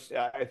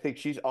I think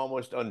she's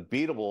almost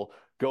unbeatable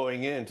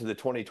going into the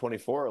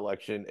 2024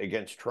 election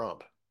against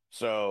Trump.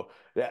 So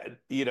that,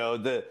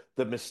 the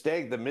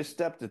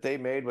misstep that they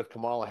made with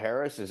Kamala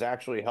Harris is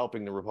actually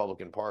helping the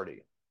Republican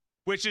Party.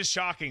 Which is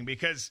shocking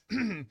because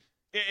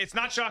it's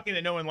not shocking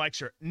that no one likes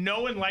her.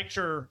 No one liked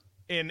her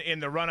in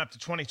the run up to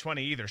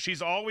 2020 either.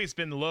 She's always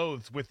been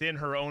loathed within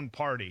her own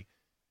party.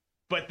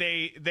 But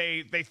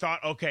they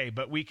thought, okay,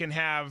 but we can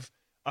have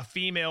a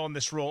female in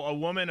this role, a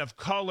woman of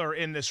color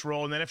in this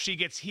role. And then if she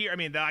gets here, I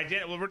mean,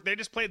 they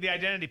just played the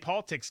identity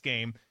politics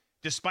game,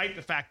 despite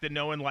the fact that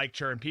no one liked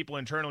her and people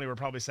internally were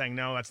probably saying,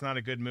 no, that's not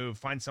a good move.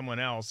 Find someone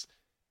else.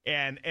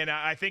 And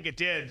I think it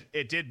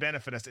did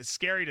benefit us. It's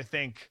scary to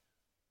think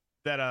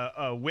that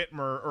a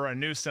Whitmer or a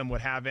Newsom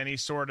would have any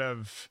sort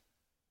of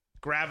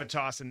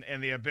gravitas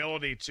and the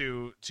ability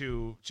to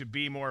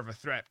be more of a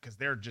threat because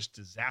they're just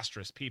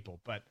disastrous people.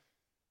 But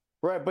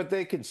right, but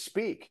they can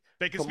speak.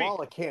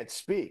 Kamala can't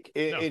speak,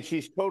 and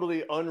she's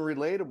totally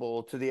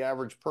unrelatable to the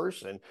average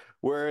person.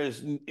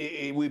 Whereas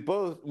we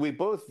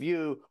both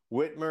view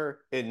Whitmer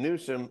and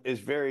Newsom as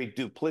very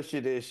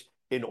duplicitous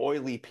and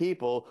oily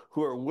people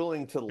who are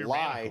willing to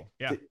lie,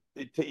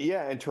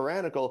 and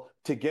tyrannical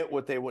to get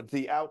what they want,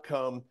 the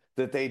outcome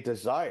that they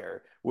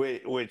desire.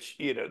 Which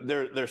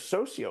they're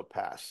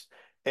sociopaths,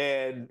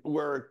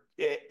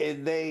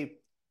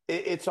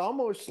 it's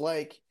almost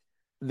like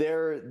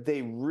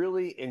they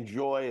really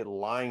enjoy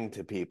lying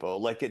to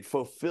people. Like it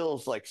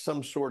fulfills like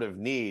some sort of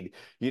need,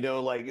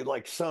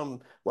 like some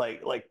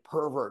like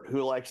pervert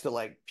who likes to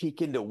like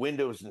peek into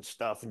windows and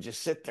stuff and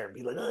just sit there and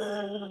be like,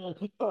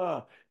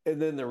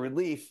 and then the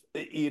relief,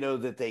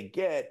 that they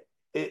get,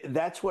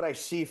 that's what I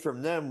see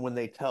from them when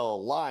they tell a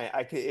lie.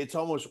 It's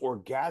almost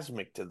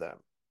orgasmic to them.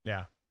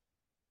 Yeah.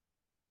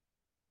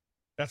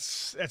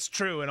 That's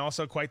true. And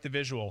also quite the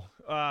visual.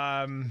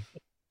 All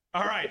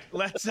right,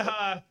 let's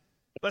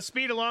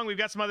speed along. We've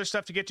got some other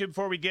stuff to get to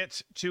before we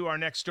get to our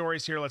next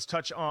stories here. Let's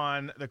touch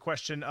on the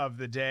question of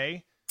the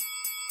day,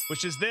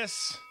 which is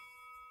this.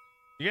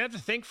 You're going to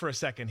have to think for a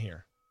second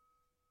here.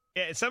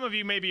 Some of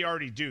you maybe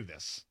already do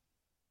this.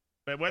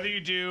 But whether you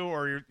do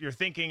or you're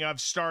thinking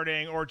of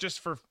starting or just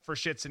for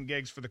shits and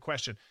gigs for the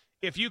question,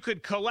 if you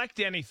could collect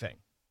anything,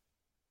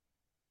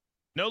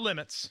 no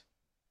limits,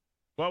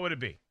 what would it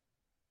be?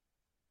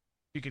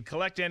 If you could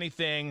collect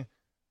anything,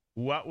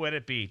 what would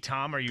it be?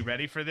 Tom, are you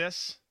ready for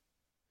this?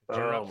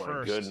 You're Oh up my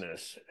first.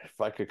 goodness.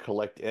 If I could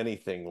collect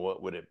anything,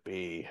 what would it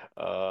be?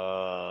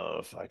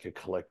 If I could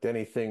collect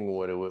anything,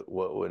 what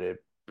would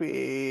it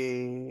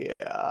be?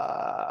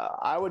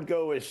 I would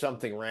go with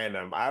something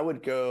random. I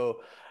would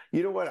go,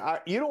 you know what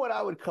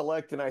I would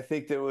collect, and I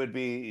think that would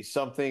be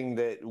something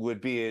that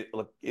would be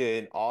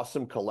an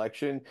awesome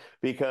collection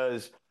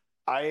because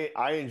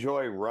I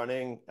enjoy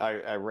running.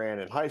 I ran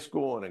in high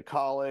school and in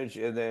college,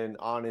 and then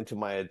on into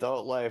my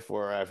adult life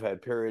where I've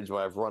had periods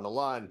where I've run a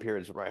lot and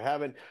periods where I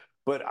haven't.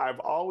 But I've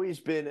always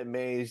been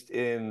amazed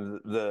in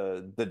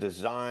the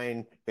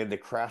design and the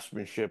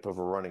craftsmanship of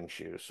a running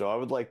shoe. So I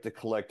would like to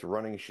collect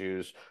running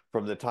shoes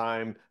from the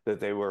time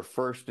that they were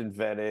first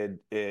invented,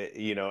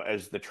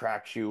 as the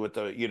track shoe with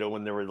the,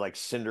 when there were like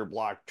cinder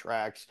block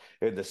tracks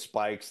and the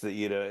spikes that,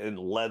 in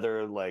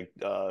leather, like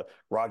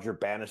Roger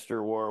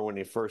Bannister wore when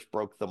he first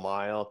broke the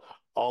mile,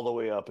 all the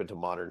way up into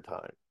modern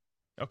time.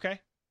 Okay.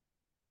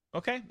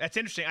 That's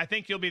interesting. I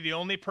think you'll be the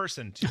only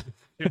person to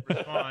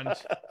respond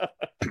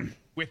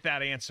with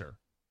that answer.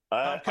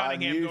 I'm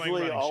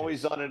usually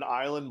always on an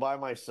island by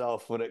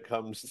myself when it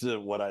comes to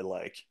what I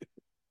like.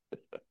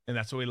 And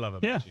that's what we love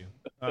about you.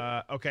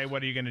 Okay,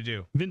 what are you going to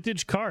do?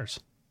 Vintage cars.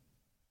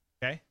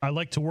 Okay. I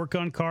like to work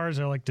on cars.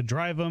 I like to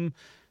drive them.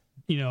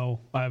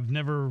 I've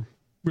never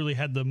really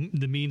had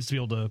the means to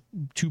be able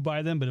to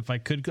buy them, but if I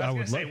could, I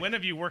would say, when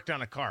have you worked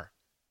on a car?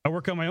 I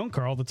work on my own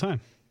car all the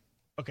time.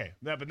 Okay,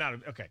 but not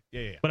okay.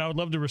 Yeah. But I would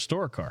love to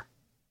restore a car.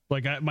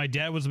 Like my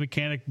dad was a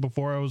mechanic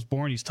before I was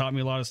born. He's taught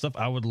me a lot of stuff.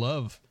 I would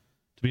love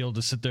to be able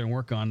to sit there and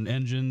work on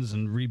engines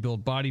and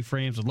rebuild body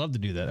frames. I'd love to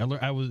do that.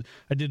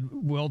 I did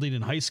welding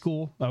in high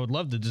school. I would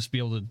love to just be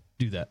able to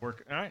do that.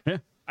 Work. All right. Yeah.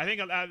 I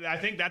think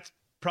that's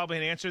probably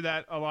an answer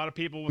that a lot of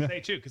people will say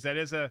too, because that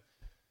is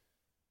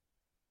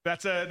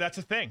that's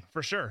a thing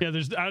for sure. Yeah.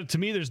 To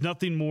me, there's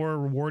nothing more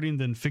rewarding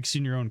than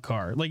fixing your own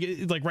car.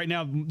 Like right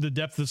now, the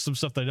depth of some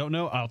stuff that I don't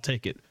know, I'll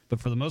take it. But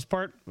for the most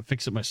part, I'll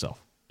fix it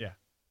myself. Yeah.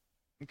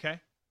 Okay.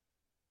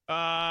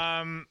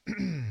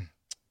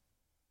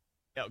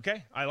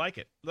 Okay, I like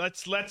it.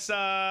 Let's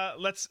so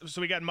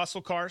we got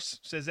muscle cars,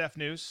 says F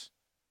News.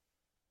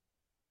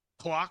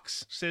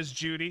 Clocks, says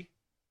Judy.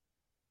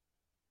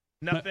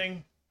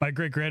 Nothing. My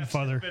great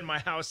grandfather in my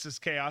house is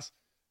chaos.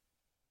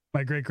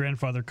 My great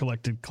grandfather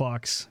collected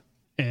clocks,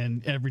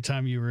 and every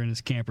time you were in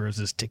his camper, it was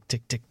this tick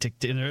tick tick tick,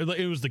 and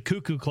it was the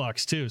cuckoo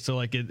clocks too. So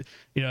like the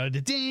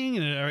ding,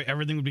 and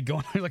everything would be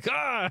going like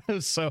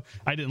So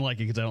I didn't like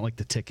it because I don't like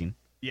the ticking.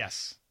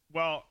 Yes.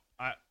 Well,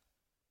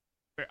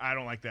 I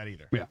don't like that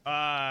either.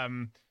 Yeah.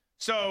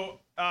 So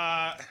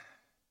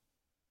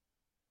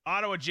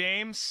Ottawa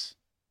James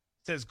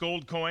says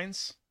gold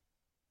coins.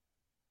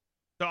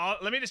 So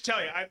let me just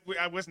tell you,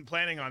 I wasn't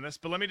planning on this,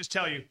 but let me just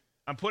tell you,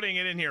 I'm putting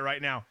it in here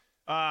right now.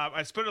 I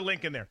just put a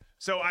link in there.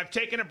 So I've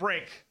taken a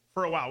break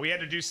for a while. We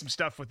had to do some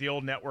stuff with the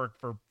old network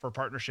for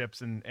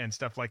partnerships and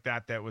stuff like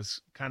that. That was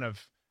kind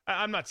of,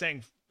 I'm not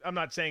saying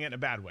it in a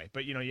bad way,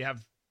 but you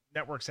have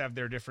networks have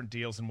their different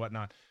deals and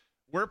whatnot.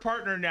 We're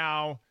partnered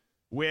now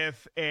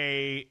with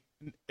a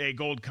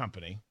gold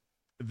company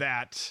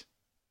that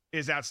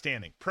is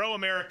outstanding.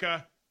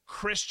 Pro-America,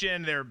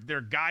 Christian, they're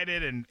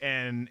guided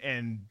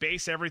and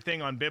base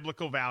everything on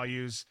biblical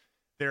values.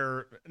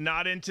 They're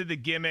not into the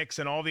gimmicks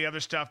and all the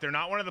other stuff. They're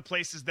not one of the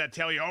places that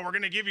tell you, oh, we're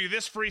going to give you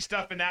this free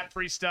stuff and that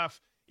free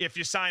stuff if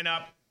you sign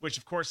up, which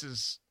of course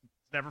is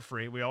never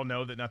free. We all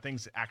know that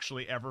nothing's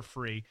actually ever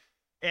free.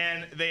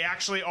 And they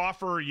actually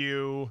offer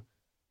you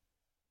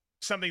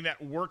something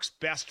that works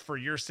best for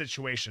your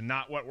situation,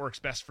 not what works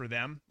best for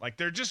them. Like,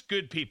 they're just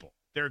good people.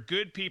 They're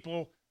good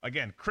people,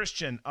 again,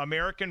 Christian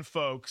American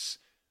folks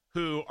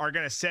who are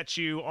going to set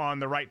you on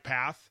the right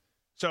path.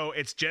 So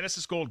it's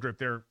Genesis Gold Group.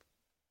 They're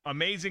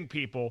amazing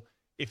people.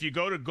 If you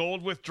go to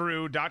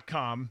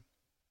goldwithdrew.com,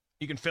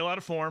 you can fill out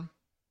a form,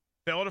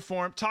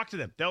 talk to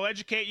them. They'll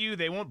educate you.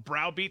 They won't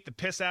browbeat the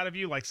piss out of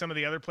you like some of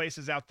the other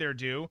places out there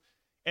do.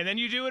 And then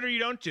you do it or you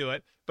don't do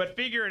it, but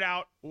figure it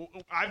out.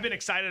 I've been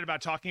excited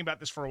about talking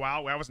about this for a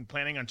while. I wasn't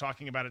planning on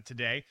talking about it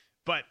today,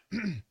 but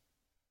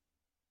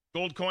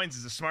gold coins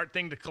is a smart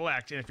thing to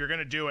collect. And if you're going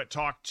to do it,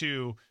 talk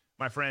to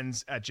my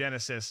friends at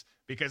Genesis,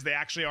 because they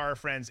actually are our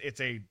friends. It's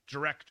a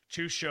direct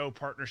to-show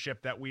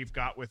partnership that we've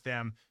got with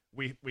them.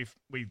 We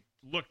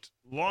looked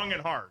long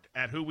and hard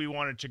at who we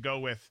wanted to go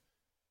with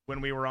when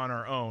we were on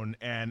our own,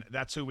 and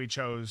that's who we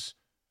chose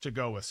to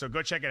go with. So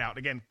go check it out.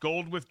 Again,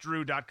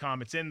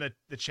 goldwithdrew.com. It's in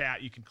the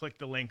chat. You can click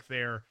the link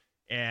there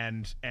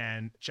and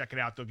check it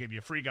out. They'll give you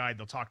a free guide.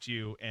 They'll talk to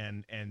you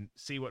and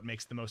see what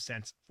makes the most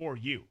sense for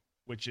you,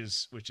 which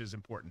is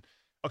important.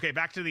 Okay,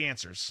 back to the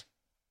answers.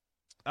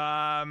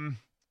 Guns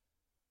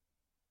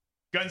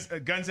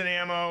and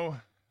ammo,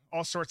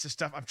 all sorts of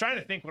stuff. I'm trying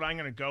to think what I'm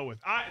going to go with.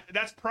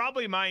 That's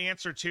probably my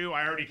answer too.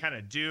 I already kind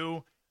of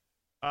do.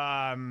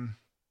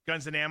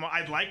 Guns and ammo.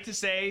 I'd like to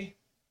say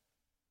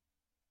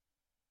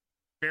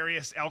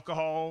various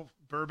alcohol,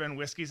 bourbon,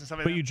 whiskeys, and stuff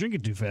like But that. you drink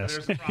it too fast.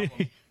 There's a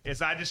problem.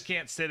 Is I just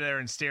can't sit there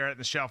and stare at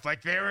the shelf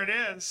like, there it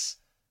is.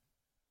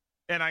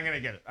 And I'm going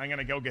to get it. I'm going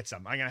to go get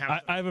some. I'm going to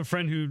have I have a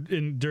friend who,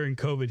 during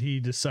COVID, he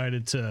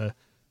decided to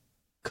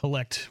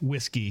collect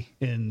whiskey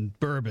and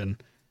bourbon.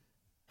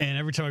 And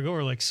every time I go,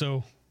 we're like,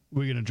 so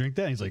we're going to drink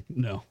that? And he's like,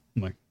 no.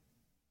 I'm like,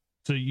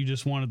 so you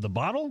just wanted the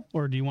bottle?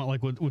 Or do you want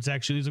like what's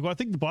actually? He's like, well, I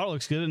think the bottle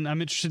looks good. And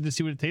I'm interested to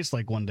see what it tastes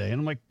like one day. And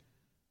I'm like,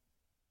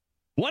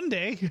 one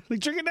day? Like,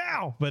 drink it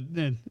now. But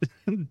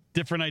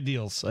different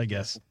ideals, I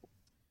guess.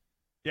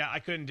 Yeah, I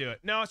couldn't do it.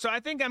 No, so I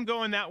think I'm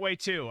going that way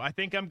too. I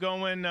think I'm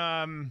going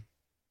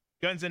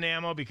guns and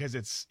ammo because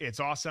it's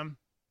awesome.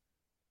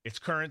 It's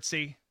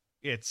currency.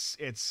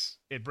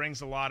 It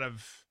brings a lot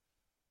of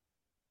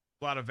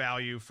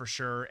value for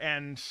sure,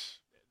 and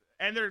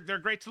they're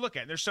great to look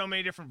at. There's so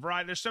many different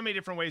varieties. There's so many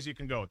different ways you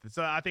can go with it.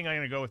 So I think I'm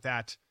going to go with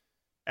that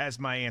as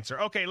my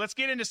answer. Okay, let's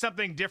get into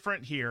something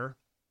different here.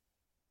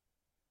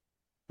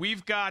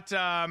 We've got.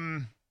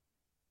 I'm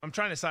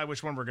trying to decide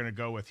which one we're going to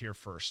go with here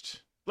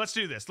first. Let's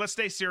do this. Let's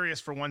stay serious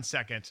for 1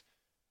 second.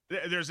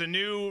 There's a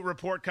new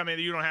report coming.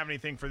 You don't have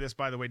anything for this,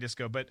 by the way,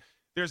 Disco, but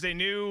there's a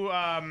new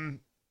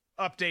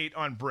update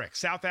on BRICS.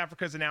 South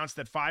Africa's announced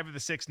that 5 of the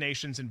 6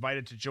 nations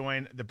invited to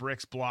join the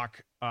BRICS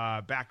bloc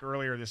back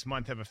earlier this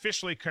month have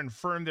officially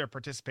confirmed their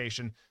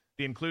participation.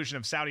 The inclusion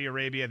of Saudi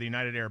Arabia, the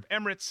United Arab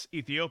Emirates,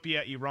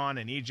 Ethiopia, Iran,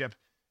 and Egypt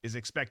is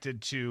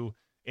expected to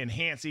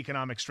enhance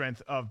economic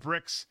strength of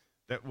BRICS,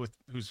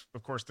 whose,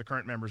 of course, the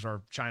current members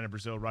are China,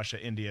 Brazil, Russia,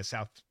 India,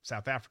 South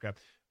Africa.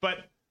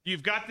 But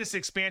you've got this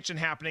expansion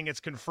happening. It's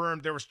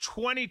confirmed. There was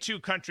 22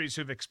 countries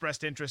who've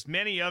expressed interest,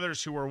 many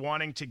others who are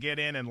wanting to get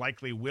in and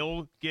likely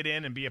will get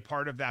in and be a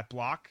part of that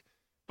block.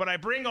 But I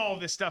bring all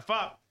this stuff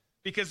up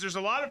because there's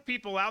a lot of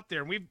people out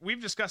there, and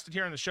we've discussed it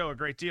here on the show a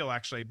great deal,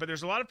 actually, but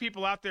there's a lot of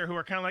people out there who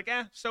are kind of like,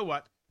 so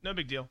what? No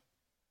big deal.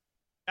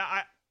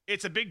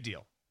 It's a big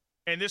deal.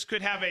 And this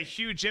could have a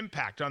huge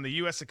impact on the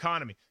U.S.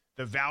 economy,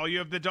 the value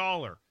of the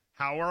dollar,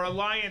 how our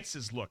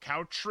alliances look,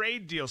 how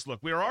trade deals look.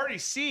 We're already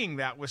seeing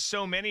that with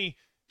so many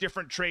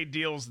different trade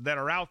deals that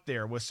are out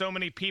there, with so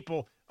many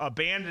people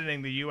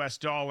abandoning the U.S.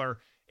 dollar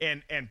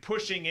and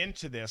pushing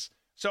into this.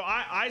 So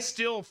I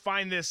still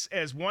find this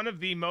as one of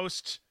the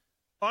most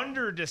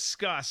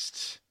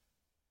under-discussed,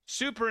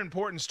 super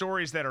important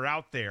stories that are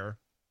out there.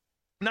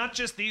 Not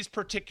just these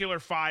particular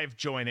 5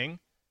 joining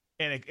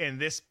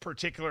and this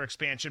particular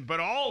expansion, but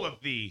all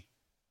of the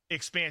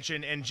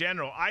expansion in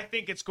general. I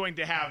think it's going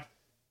to have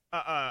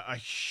a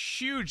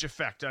huge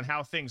effect on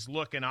how things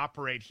look and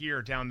operate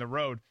here down the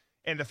road.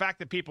 And the fact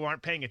that people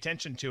aren't paying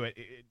attention to it,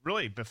 it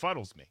really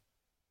befuddles me.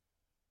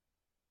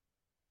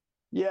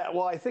 Yeah,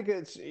 well, I think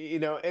it's,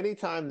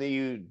 anytime that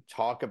you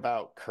talk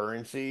about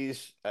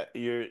currencies,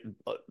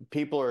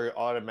 people are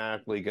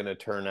automatically going to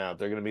turn out.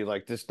 They're going to be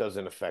like, this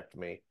doesn't affect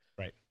me.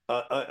 Right.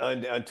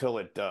 Until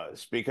it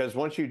does. Because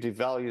once you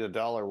devalue the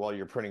dollar while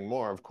you're printing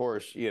more, of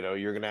course, you're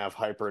going to have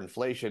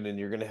hyperinflation, and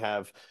you're going to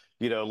have,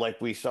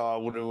 like we saw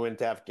when we went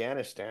to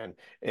Afghanistan,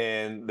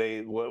 and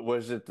what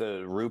was it,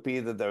 the rupee,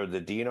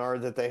 the dinar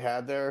that they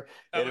had there?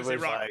 That was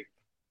Iraq.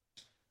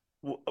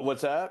 Like,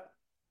 what's that?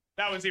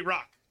 That was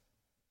Iraq.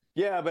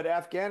 Yeah, but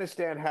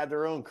Afghanistan had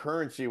their own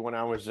currency when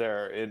I was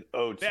there in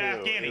 2002.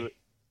 The Afghani.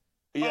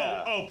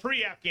 Yeah.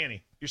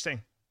 Pre-Afghani, you're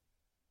saying?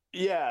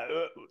 Yeah,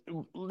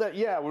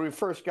 when we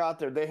first got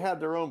there, they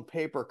had their own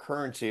paper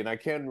currency, and I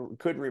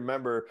couldn't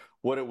remember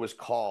what it was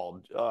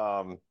called.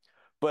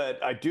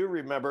 But I do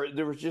remember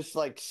there was just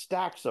like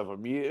stacks of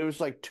them. It was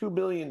like $2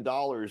 billion,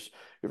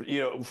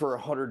 for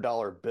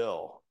 $100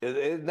 bill.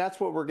 And that's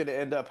what we're going to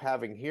end up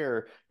having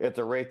here at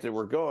the rate that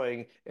we're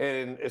going.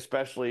 And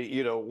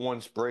especially,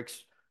 once BRICS,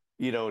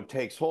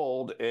 takes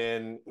hold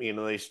and,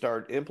 they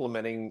start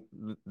implementing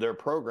their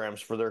programs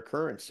for their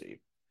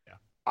currency. Yeah.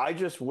 I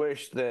just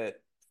wish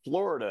that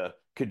Florida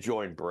could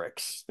join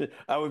BRICS.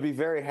 I would be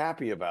very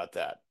happy about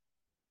that.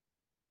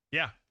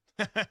 Yeah.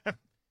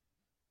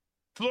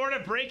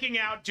 Florida breaking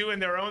out, doing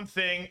their own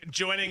thing,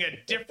 joining a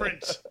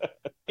different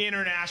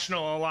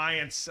international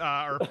alliance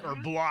or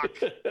bloc.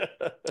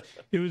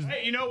 It was.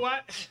 Hey, you know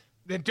what?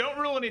 They don't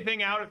rule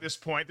anything out at this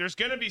point. There's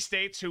going to be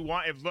states who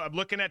want. I'm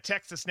looking at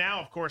Texas now,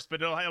 of course,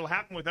 but it'll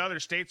happen with other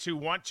states who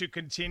want to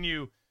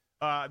continue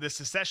the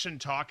secession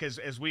talk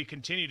as we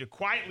continue to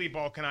quietly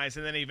balkanize,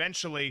 and then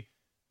eventually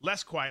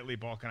less quietly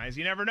balkanize.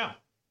 You never know.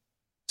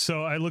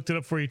 So I looked it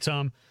up for you,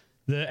 Tom.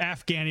 The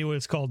Afghani, what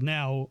it's called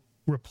now,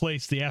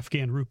 replaced the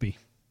Afghan rupee.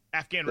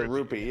 Afghan The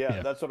rupee. rupee,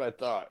 yeah, that's what I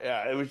thought.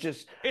 Yeah, it was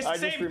just. It's the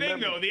same thing,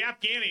 though. The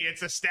Afghani,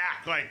 it's a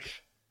stack. Like,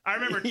 I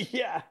remember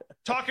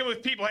talking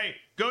with people, hey,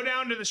 go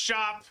down to the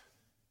shop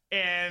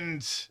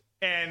and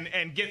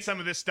get some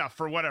of this stuff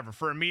for whatever,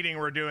 for a meeting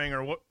we're doing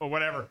or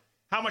whatever.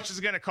 How much is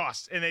it going to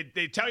cost? And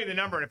they tell you the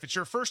number. And if it's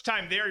your first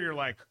time there, you're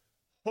like,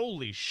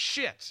 holy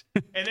shit.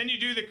 And then you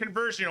do the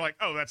conversion. You're like,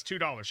 oh, that's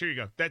 $2. Here you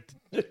go.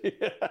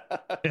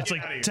 It's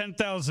like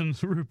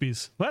 10,000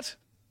 rupees. What?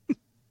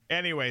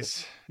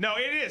 Anyways, no,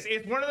 it is.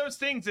 It's one of those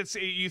things that's,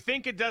 you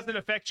think it doesn't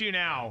affect you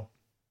now,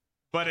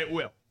 but it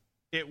will.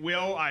 It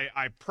will.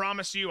 I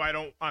promise you.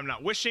 I'm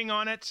not wishing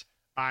on it.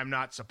 I'm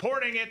not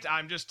supporting it.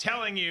 I'm just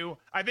telling you.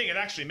 I think it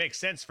actually makes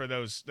sense for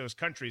those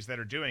countries that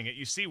are doing it.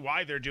 You see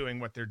why they're doing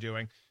what they're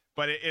doing,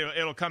 but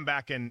it'll come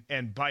back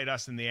and bite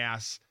us in the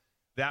ass.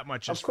 That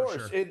much is for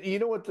sure. Of course. You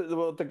know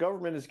what the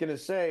government is going to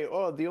say?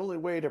 Oh, the only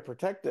way to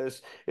protect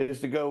us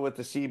is to go with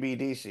the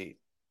CBDC.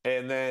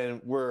 And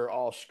then we're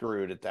all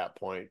screwed at that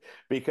point,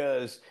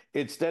 because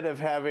instead of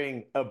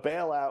having a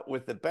bailout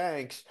with the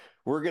banks,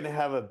 we're going to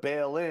have a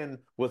bail-in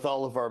with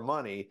all of our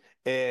money.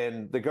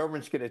 And the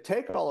government's going to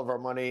take all of our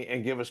money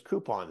and give us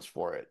coupons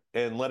for it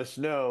and let us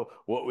know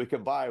what we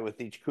can buy with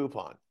each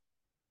coupon.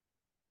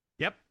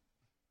 Yep.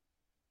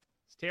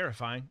 It's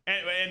terrifying.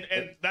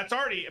 And that's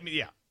already, I mean,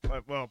 yeah.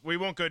 Well, we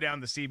won't go down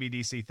the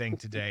CBDC thing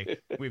today.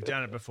 We've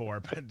done it before,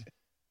 but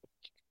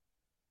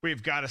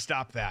we've got to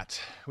stop that.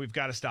 We've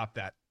got to stop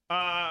that.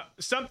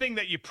 Something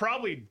that you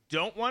probably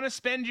don't want to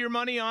spend your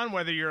money on,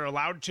 whether you're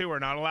allowed to or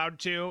not allowed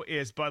to,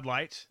 is Bud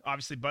Light.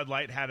 Obviously, Bud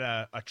Light had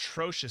a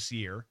atrocious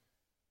year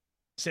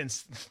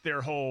since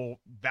their whole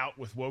bout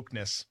with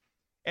wokeness,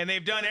 and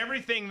they've done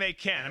everything they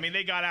can. I mean,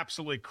 they got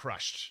absolutely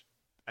crushed.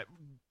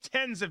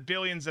 Tens of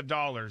billions of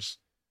dollars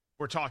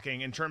we're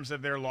talking in terms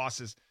of their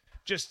losses.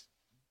 Just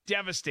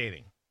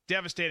devastating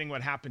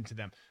what happened to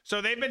them.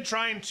 So they've been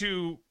trying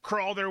to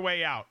crawl their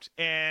way out,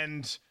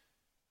 and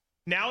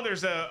now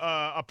there's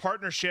a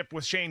partnership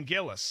with Shane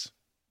Gillis,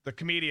 the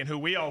comedian who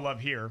we all love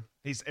here.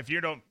 If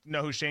you don't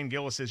know who Shane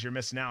Gillis is, you're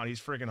missing out.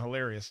 He's friggin'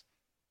 hilarious.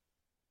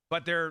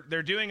 But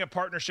they're doing a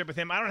partnership with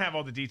him. I don't have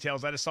all the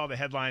details. I just saw the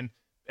headline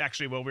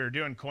actually while we were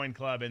doing Coin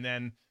Club, and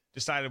then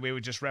decided we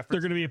would just reference.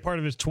 They're going to be a part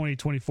of his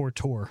 2024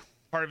 tour.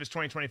 Part of his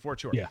 2024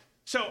 tour. Yeah.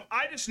 So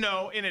I just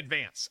know in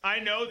advance. I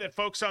know that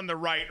folks on the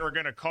right are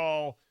going to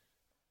call,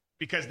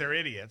 because they're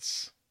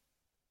idiots,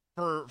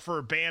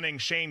 for banning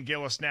Shane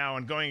Gillis now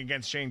and going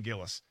against Shane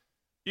Gillis.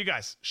 You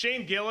guys,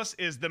 Shane Gillis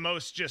is the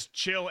most just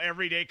chill,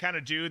 everyday kind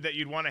of dude that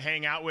you'd want to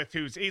hang out with.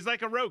 He's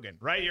like a Rogan,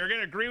 right? You're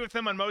going to agree with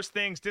him on most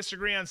things,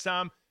 disagree on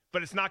some,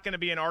 but it's not going to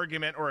be an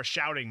argument or a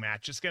shouting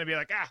match. It's going to be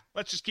like,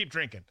 let's just keep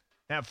drinking,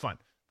 have fun,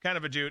 kind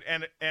of a dude,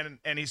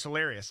 and he's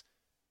hilarious.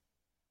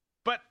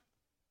 But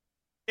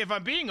if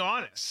I'm being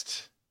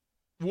honest,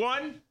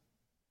 one,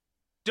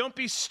 don't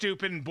be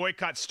stupid and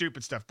boycott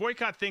stupid stuff.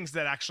 Boycott things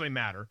that actually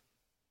matter.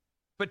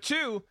 But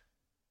two,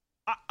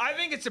 I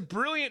think it's a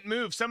brilliant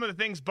move, some of the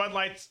things Bud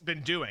Light's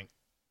been doing.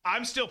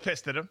 I'm still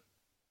pissed at him.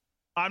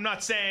 I'm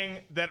not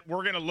saying that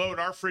we're going to load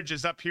our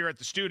fridges up here at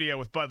the studio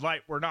with Bud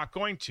Light. We're not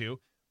going to.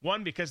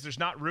 One, because there's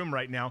not room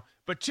right now.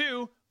 But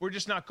two, we're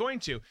just not going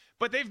to.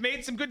 But they've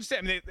made some good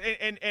decisions.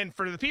 I mean, and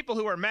for the people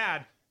who are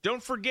mad,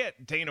 don't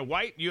forget, Dana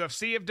White,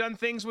 UFC have done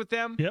things with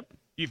them. Yep.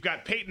 You've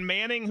got Peyton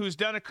Manning, who's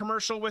done a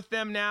commercial with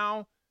them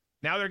now.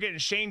 Now they're getting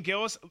Shane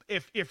Gillis.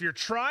 If you're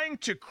trying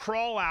to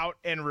crawl out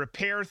and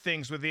repair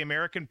things with the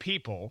American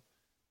people,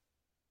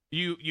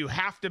 you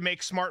have to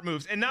make smart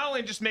moves. And not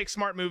only just make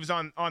smart moves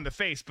on the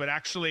face, but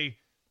actually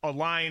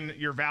align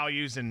your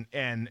values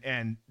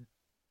and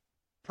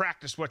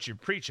practice what you're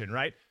preaching,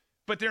 right?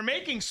 But they're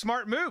making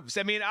smart moves.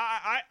 I mean,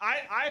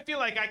 I feel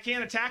like I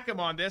can't attack them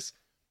on this.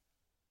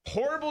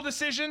 Horrible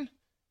decision.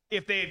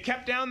 If they had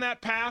kept down that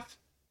path,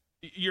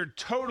 you're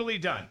totally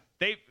done.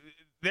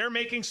 They're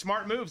making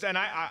smart moves. And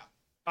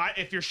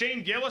if you're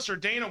Shane Gillis or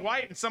Dana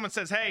White and someone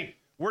says, hey,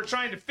 we're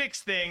trying to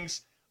fix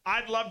things,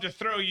 I'd love to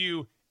throw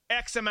you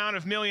X amount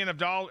of millions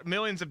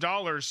of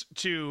dollars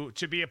to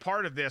be a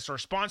part of this, or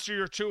sponsor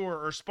your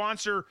tour, or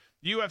sponsor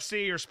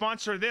UFC, or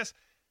sponsor this.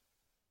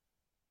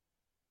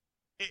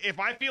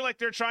 If I feel like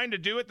they're trying to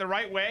do it the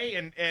right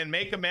way and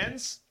make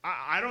amends,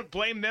 I don't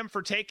blame them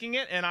for taking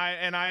it, and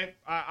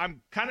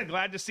I'm kind of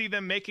glad to see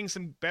them making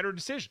some better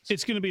decisions.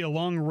 It's going to be a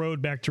long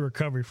road back to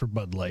recovery for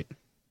Bud Light.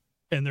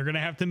 And they're going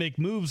to have to make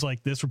moves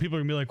like this where people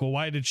are going to be like, well,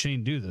 why did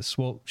Shane do this?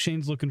 Well,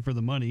 Shane's looking for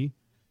the money.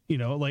 You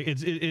know, like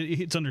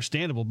it's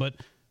understandable, but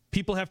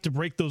people have to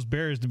break those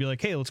barriers to be like,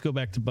 hey, let's go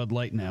back to Bud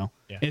Light now.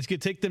 Yeah. And it's going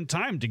to take them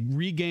time to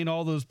regain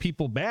all those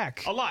people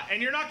back. A lot.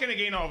 And you're not going to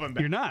gain all of them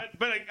back. You're not.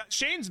 But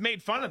Shane's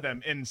made fun of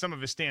them in some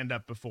of his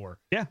stand-up before.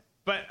 Yeah.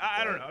 But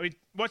I don't know. I mean,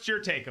 what's your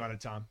take on it,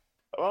 Tom?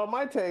 Well,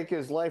 my take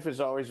is life is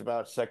always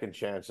about second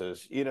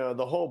chances. You know,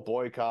 the whole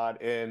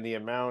boycott and the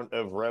amount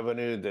of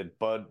revenue that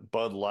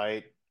Bud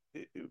Light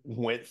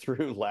went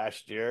through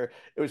last year,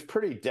 it was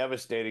pretty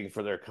devastating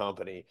for their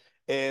company.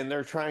 And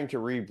they're trying to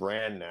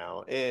rebrand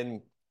now.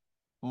 And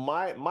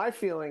my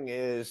feeling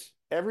is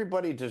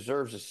everybody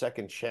deserves a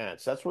second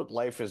chance. That's what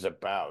life is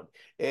about.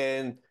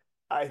 And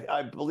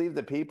I believe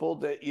the people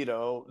that, you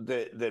know,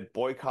 that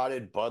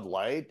boycotted Bud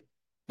Light,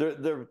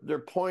 their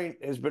point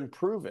has been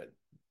proven.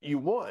 You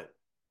won.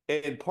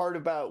 And part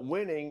about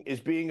winning is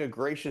being a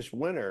gracious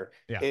winner,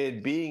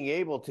 and being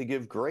able to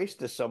give grace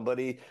to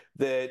somebody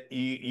that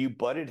you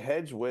butted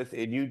heads with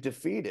and you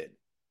defeated.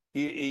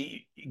 You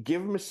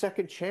give them a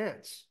second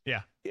chance.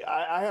 Yeah.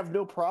 I have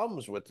no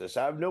problems with this.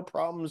 I have no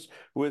problems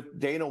with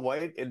Dana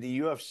White and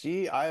the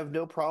UFC. I have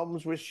no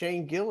problems with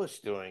Shane Gillis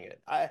doing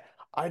it.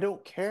 I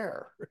don't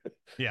care.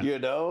 Yeah. You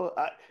know,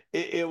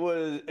 it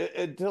was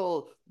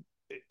until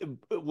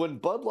when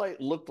Bud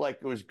Light looked like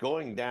it was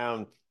going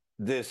down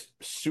this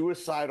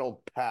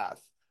suicidal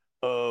path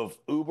of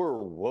uber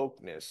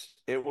wokeness,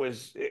 it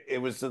was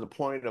to the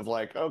point of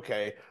like,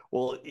 okay,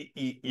 well,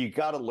 you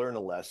got to learn a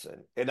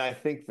lesson, and I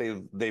think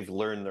they've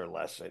learned their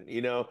lesson.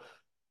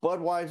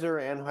 Budweiser,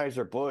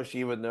 Anheuser-Busch,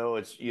 even though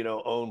it's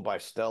owned by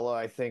Stella,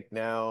 I think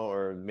now,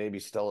 or maybe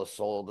Stella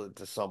sold it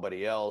to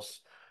somebody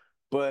else.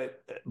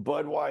 But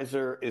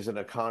Budweiser is an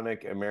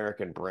iconic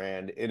American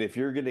brand, and if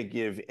you're going to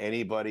give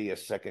anybody a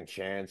second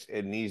chance,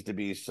 it needs to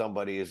be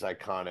somebody as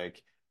iconic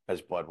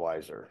as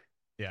Budweiser.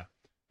 Yeah.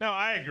 No,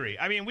 I agree.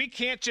 I mean, we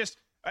can't just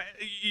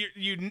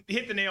you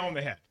hit the nail on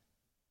the head.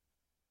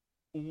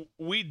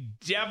 We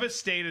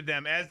devastated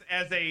them as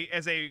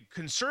a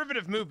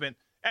conservative movement.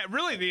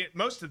 Really,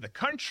 most of the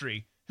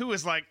country who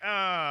was like,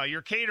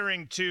 you're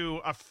catering to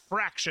a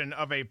fraction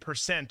of a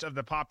percent of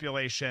the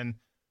population.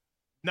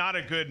 Not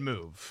a good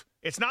move.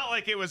 It's not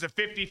like it was a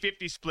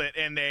 50-50 split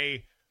and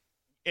they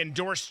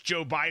endorsed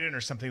Joe Biden or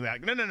something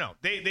like that. No.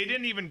 They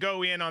didn't even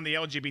go in on the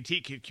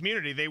LGBT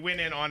community. They went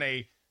in on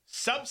a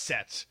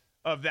subset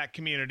of that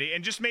community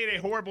and just made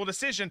a horrible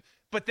decision.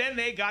 But then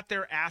they got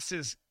their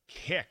asses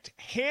kicked,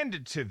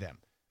 handed to them.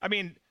 I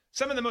mean,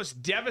 some of the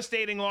most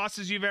devastating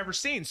losses you've ever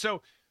seen.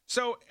 So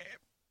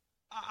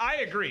I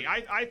agree.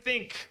 I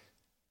think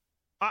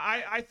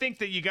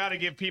that you got to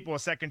give people a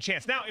second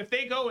chance. Now, if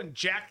they go and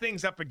jack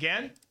things up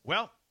again,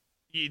 well,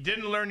 you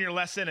didn't learn your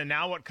lesson, and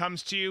now what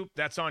comes to you,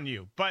 that's on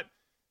you. But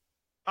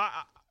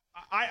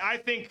I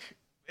think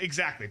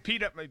exactly.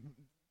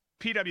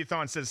 PW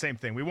Thon says the same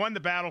thing. We won the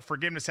battle.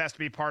 Forgiveness has to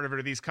be part of it,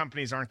 or these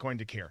companies aren't going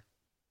to care.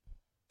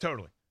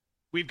 Totally.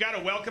 We've got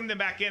to welcome them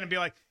back in and be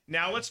like,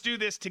 now let's do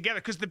this together.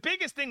 Because the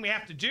biggest thing we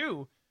have to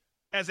do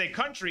as a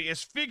country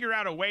is figure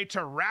out a way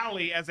to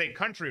rally as a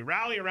country,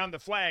 rally around the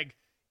flag,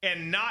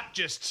 and not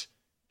just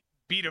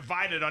be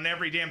divided on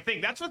every damn thing.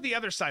 That's what the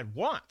other side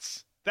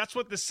wants. That's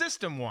what the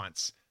system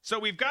wants. So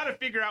we've got to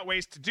figure out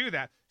ways to do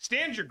that.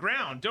 Stand your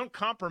ground. Don't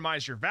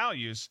compromise your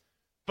values.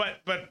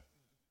 But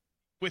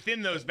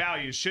within those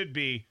values should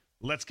be,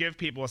 let's give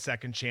people a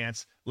second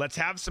chance. Let's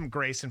have some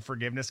grace and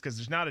forgiveness, because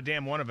there's not a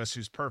damn one of us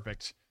who's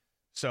perfect.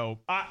 So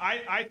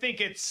I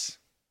think it's,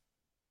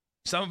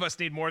 some of us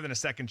need more than a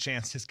second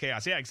chance. It's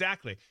chaos. Yeah,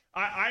 exactly.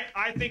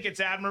 I think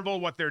it's admirable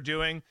what they're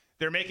doing.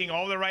 They're making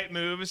all the right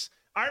moves.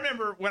 I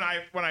remember when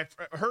I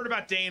heard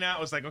about Dana, I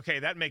was like, okay,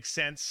 that makes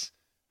sense.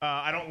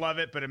 I don't love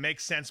it, but it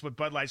makes sense what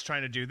Bud Light's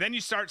trying to do. Then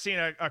you start seeing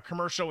a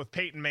commercial with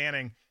Peyton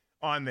Manning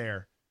on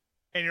there,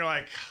 and you're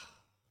like,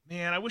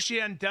 man, I wish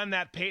you hadn't done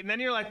that, Peyton. Then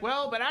you're like,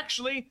 well, but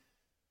actually,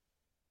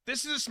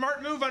 this is a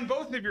smart move on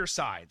both of your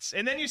sides.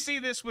 And then you see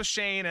this with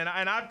Shane, and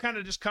I've kind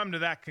of just come to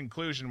that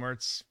conclusion where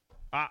it's,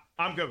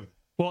 I'm good with it.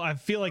 Well, I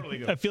feel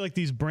like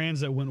these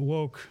brands that went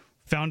woke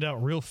found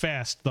out real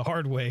fast, the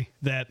hard way,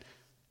 that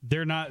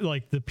they're not,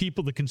 like, the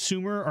people, the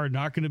consumer are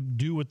not going to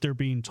do what they're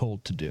being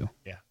told to do.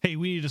 Yeah. Hey,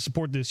 we need to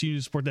support this. You need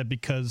to support that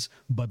because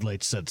Bud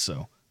Light said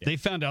so. Yeah. They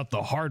found out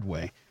the hard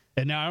way.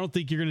 And now I don't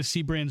think you're going to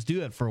see brands do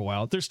that for a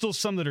while. There's still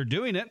some that are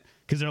doing it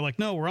because they're like,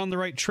 no, we're on the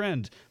right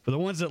trend. But the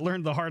ones that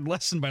learned the hard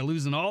lesson by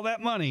losing all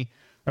that money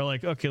are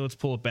like, okay, let's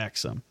pull it back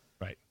some.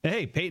 Right.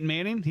 Hey, Peyton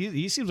Manning,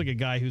 he seems like a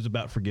guy who's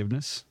about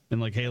forgiveness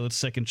and like, hey, let's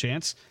second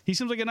chance. He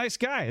seems like a nice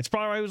guy. It's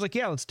probably why he was like,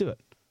 yeah, let's do it.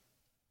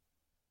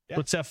 Yeah.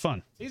 Let's have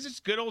fun. He's just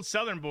a good old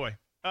Southern boy.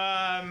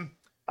 I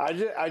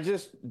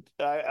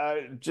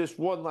just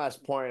one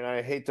last point, and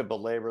I hate to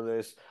belabor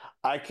this.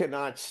 I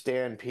cannot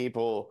stand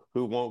people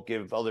who won't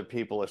give other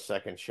people a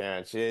second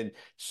chance. And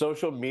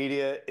social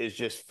media is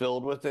just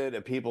filled with it,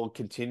 and people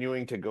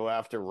continuing to go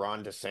after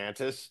Ron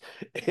DeSantis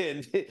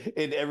and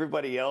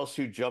everybody else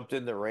who jumped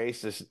in the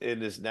race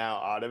is now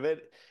out of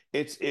it.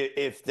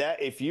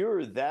 If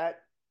you're that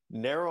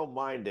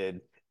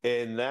narrow-minded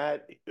and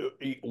that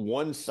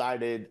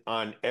one-sided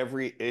on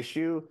every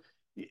issue,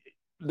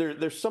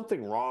 there's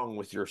something wrong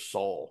with your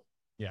soul.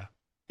 Yeah.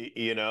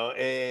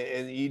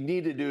 And you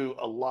need to do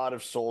a lot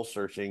of soul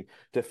searching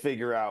to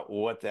figure out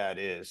what that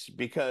is.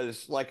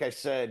 Because, like I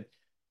said,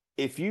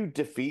 if you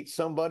defeat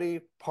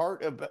somebody,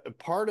 part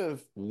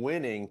of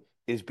winning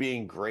is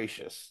being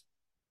gracious.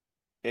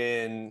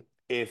 And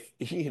if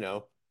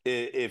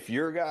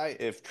your guy,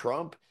 if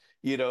Trump,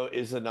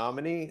 is a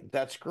nominee,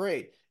 that's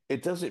great.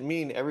 It doesn't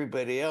mean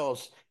everybody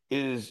else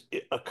is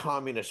a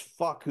communist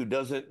fuck who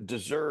doesn't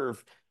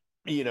deserve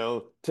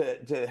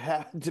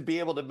to be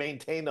able to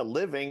maintain a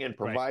living and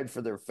provide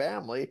for their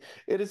family.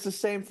 It is the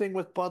same thing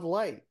with Bud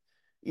Light.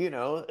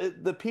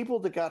 The people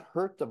that got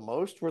hurt the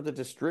most were the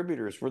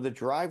distributors, were the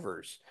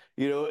drivers,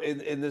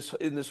 in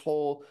this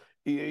whole,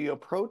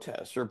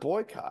 protest or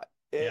boycott.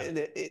 Yeah.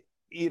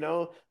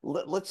 And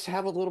let's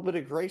have a little bit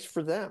of grace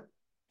for them.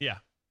 Yeah.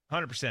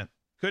 100%.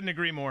 Couldn't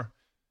agree more.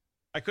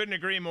 I couldn't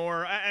agree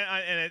more.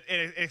 And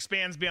it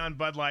expands beyond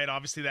Bud Light.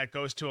 Obviously, that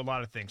goes to a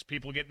lot of things.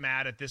 People get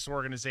mad at this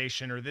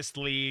organization or this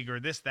league or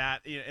this,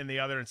 that, and the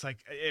other. It's like,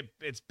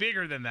 it's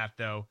bigger than that,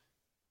 though.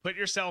 Put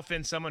yourself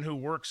in someone who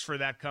works for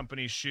that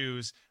company's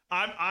shoes.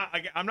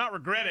 I'm not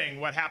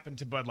regretting what happened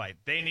to Bud Light.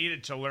 They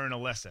needed to learn a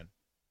lesson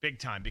big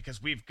time, because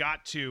we've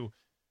got to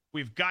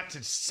we've got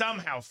to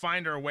somehow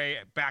find our way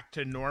back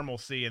to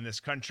normalcy in this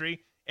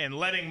country, and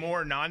letting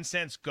more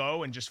nonsense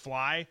go and just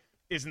fly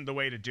isn't the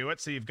way to do it.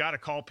 So you've got to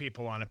call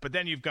people on it, but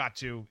then you've got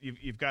to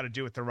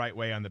do it the right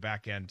way on the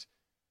back end.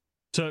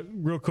 So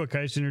real quick, can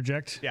I just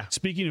interject? Yeah.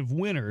 Speaking of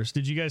winners,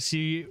 did you guys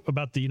see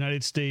about the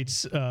United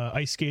States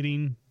ice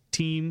skating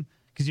team?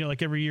 Because,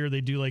 like every year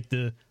they do like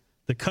the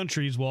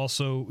countries will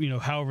also,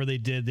 however they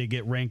did, they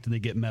get ranked and they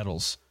get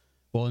medals.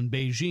 Well, in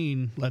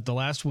Beijing at the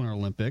last Winter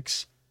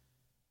Olympics,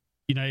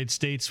 United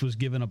States was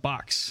given a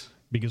box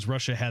because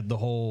Russia had the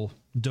whole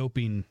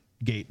doping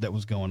gate that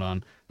was going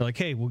on. They're like,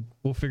 hey,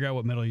 we'll figure out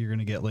what medal you're going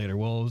to get later.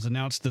 Well, it was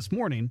announced this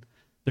morning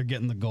they're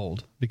getting the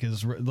gold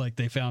because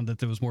they found that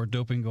there was more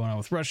doping going on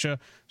with Russia.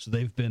 So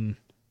they've been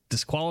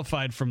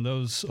disqualified from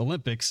those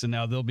Olympics, and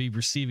now they'll be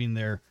receiving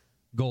their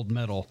gold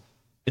medal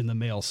in the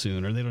mail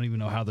soon, or they don't even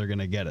know how they're going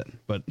to get it.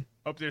 But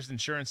hope there's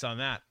insurance on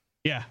that.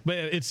 Yeah, but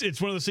it's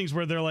one of those things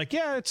where they're like,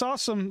 yeah, it's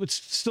awesome. It's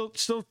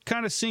still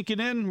kind of sinking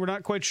in. We're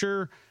not quite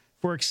sure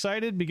if we're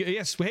excited because,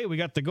 yes, hey, we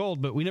got the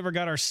gold, but we never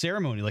got our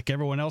ceremony like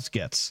everyone else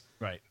gets.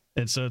 Right.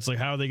 And so it's like,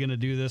 how are they going to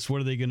do this?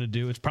 What are they going to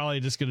do? It's probably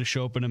just going to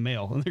show up in a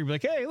mail. And they're going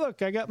to be like, hey,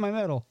 look, I got my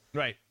medal.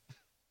 Right.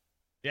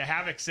 Yeah,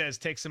 Havoc says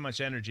takes so much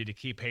energy to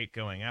keep hate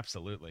going.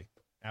 Absolutely.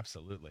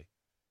 Absolutely.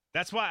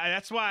 That's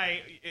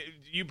why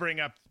you bring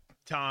up,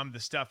 Tom, the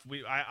stuff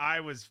I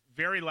was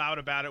very loud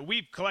about it.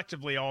 We've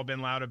collectively all been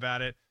loud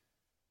about it,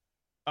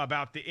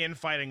 about the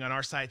infighting on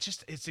our side.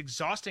 It's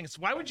exhausting.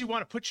 Why would you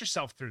want to put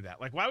yourself through that?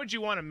 Like, why would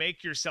you want to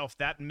make yourself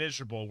that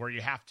miserable where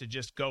you have to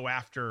just go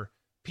after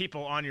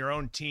people on your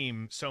own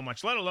team so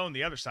much, let alone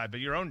the other side, but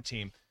your own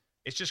team?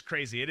 It's just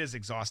crazy. It is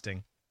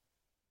exhausting.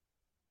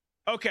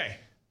 Okay,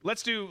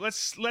 let's do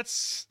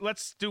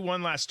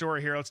one last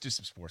story here. Let's do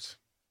some sports.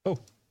 Oh,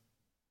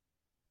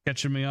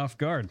 catching me off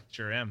guard.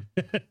 Sure am.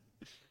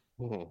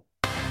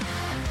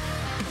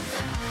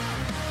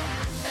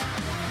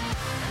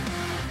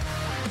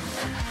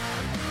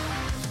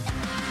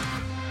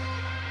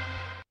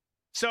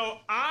 So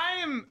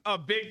I'm a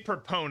big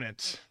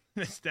proponent.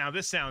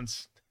 This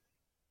sounds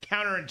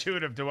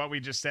counterintuitive to what we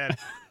just said,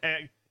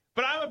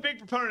 but I'm a big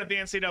proponent of the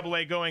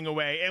NCAA going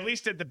away, at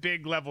least at the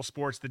big level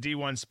sports, the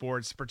D1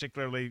 sports,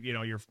 particularly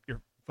your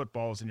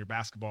footballs and your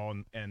basketball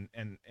and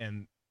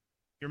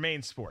your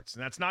main sports.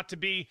 And that's not to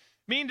be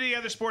mean to the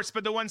other sports,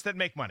 but the ones that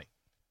make money.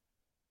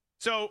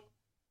 So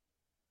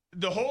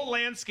the whole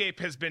landscape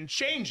has been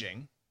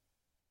changing,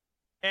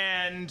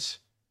 and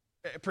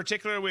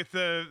particularly with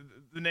the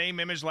name,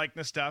 image,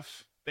 likeness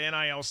stuff, the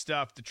NIL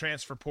stuff, the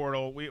transfer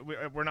portal.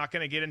 We're not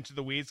going to get into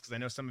the weeds because I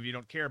know some of you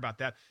don't care about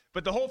that.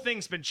 But the whole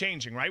thing's been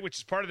changing, right? Which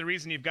is part of the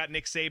reason you've got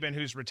Nick Saban,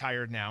 who's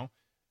retired now.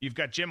 You've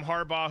got Jim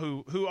Harbaugh,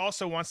 who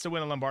also wants to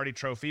win a Lombardi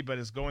Trophy, but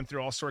is going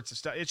through all sorts of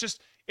stuff.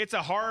 It's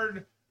a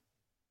hard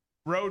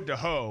road to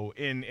hoe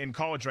in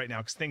college right now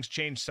because things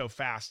change so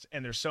fast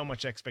and there's so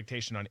much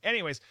expectation on it.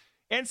 Anyways,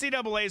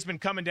 NCAA has been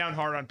coming down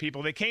hard on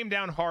people. They came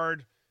down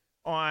hard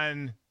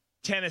on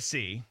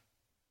Tennessee.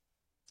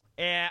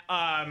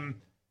 And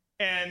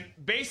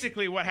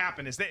basically what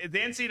happened is the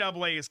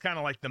NCAA is kind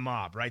of like the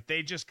mob, right?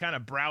 They just kind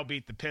of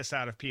browbeat the piss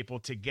out of people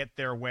to get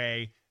their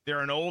way.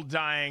 They're an old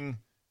dying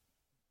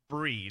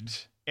breed,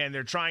 and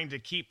they're trying to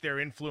keep their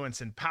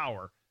influence and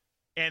power.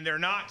 And they're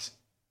not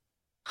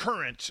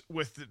current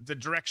with the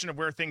direction of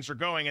where things are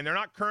going. And they're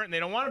not current. And they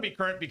don't want to be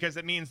current because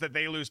it means that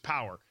they lose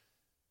power.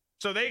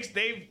 So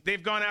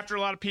they've gone after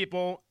a lot of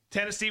people.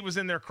 Tennessee was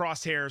in their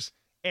crosshairs,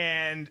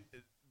 and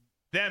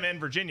them and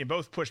Virginia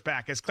both pushed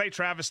back. As Clay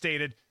Travis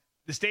stated,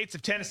 the states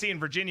of Tennessee and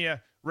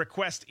Virginia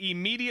request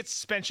immediate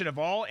suspension of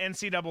all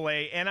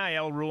NCAA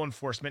NIL rule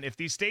enforcement. If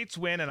these states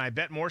win, and I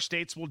bet more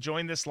states will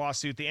join this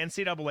lawsuit, the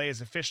NCAA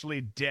is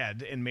officially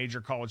dead in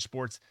major college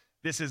sports.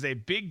 This is a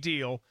big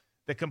deal.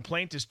 The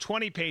complaint is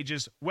 20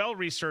 pages,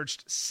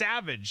 well-researched,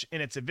 savage in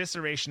its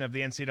evisceration of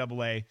the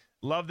NCAA.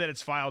 Love that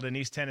it's filed in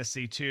East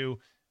Tennessee, too.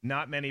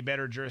 Not many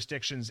better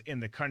jurisdictions in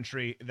the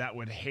country that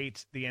would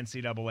hate the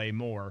NCAA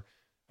more.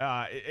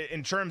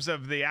 In terms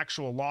of the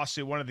actual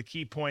lawsuit, one of the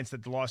key points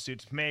that the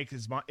lawsuits make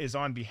is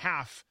on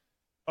behalf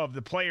of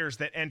the players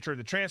that enter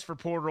the transfer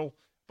portal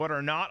but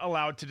are not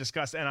allowed to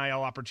discuss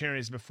NIL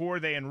opportunities before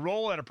they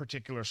enroll at a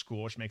particular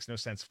school, which makes no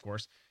sense, of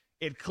course.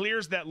 It's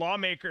clear that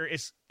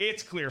lawmakers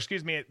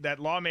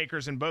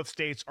in both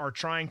states are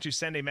trying to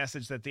send a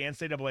message that the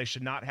NCAA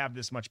should not have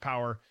this much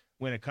power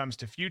when it comes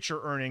to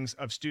future earnings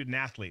of student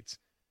athletes.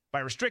 By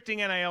restricting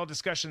NIL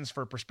discussions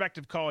for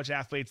prospective college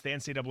athletes, the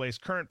NCAA's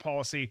current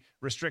policy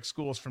restricts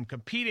schools from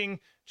competing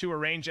to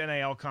arrange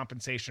NIL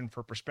compensation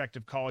for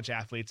prospective college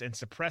athletes and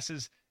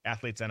suppresses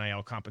athletes'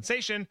 NIL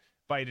compensation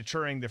by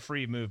deterring the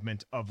free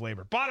movement of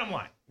labor. Bottom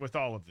line with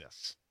all of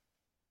this,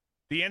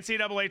 the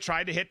NCAA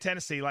tried to hit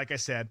Tennessee, like I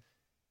said,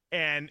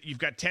 and you've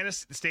got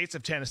the states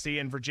of Tennessee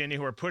and Virginia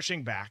who are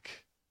pushing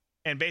back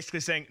and basically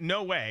saying,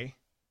 no way,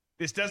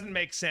 this doesn't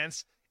make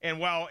sense. And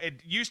while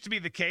it used to be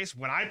the case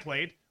when I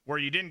played, where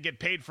you didn't get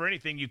paid for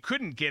anything, you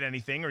couldn't get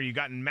anything, or you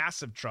got in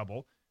massive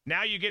trouble.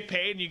 Now you get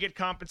paid and you get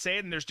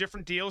compensated, and there's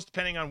different deals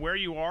depending on where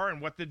you are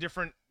and what the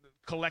different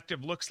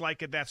collective looks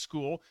like at that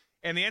school.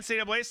 And the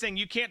NCAA is saying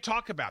you can't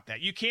talk about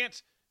that. You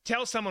can't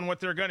tell someone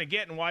what they're going to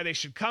get and why they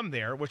should come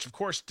there, which of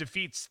course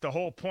defeats the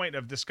whole point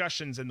of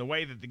discussions and the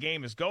way that the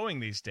game is going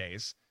these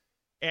days.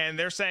 And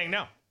they're saying,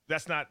 no,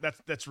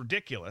 that's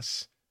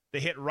ridiculous.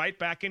 They hit right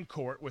back in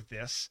court with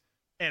this.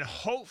 And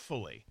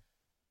hopefully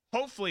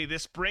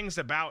this brings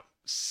about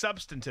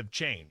substantive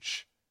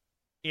change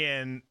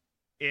in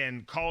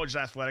college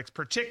athletics,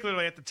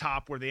 particularly at the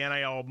top where the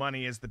NIL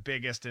money is the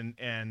biggest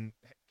and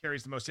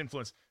carries the most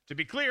influence. To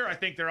be clear, I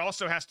think there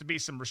also has to be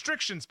some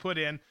restrictions put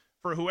in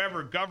for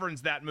whoever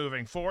governs that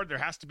moving forward. There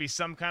has to be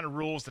some kind of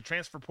rules. The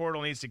transfer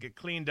portal needs to get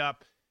cleaned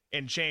up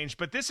and changed.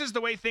 But this is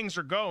the way things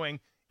are going,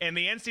 and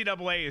the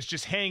NCAA is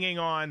just hanging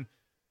on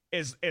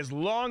as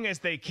long as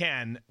they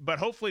can. But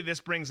hopefully this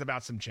brings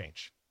about some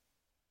change.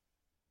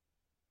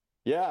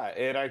 Yeah,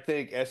 and I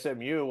think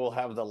SMU will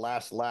have the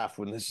last laugh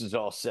when this is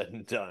all said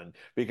and done,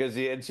 because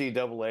the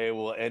NCAA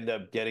will end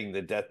up getting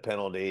the death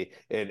penalty,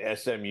 and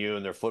SMU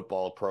and their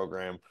football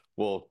program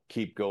will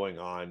keep going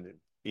on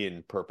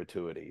in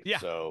perpetuity. Yeah.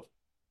 So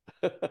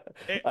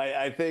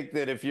I think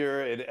that if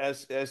you're an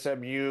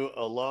SMU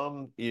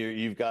alum,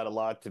 you've got a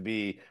lot to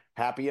be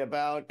happy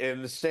about.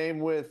 And the same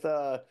with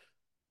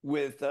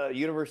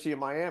University of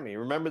Miami.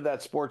 Remember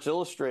that Sports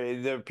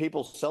Illustrated, there are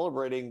people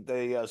celebrating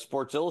the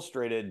Sports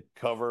Illustrated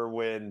cover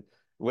when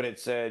it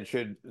said,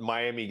 should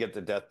Miami get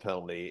the death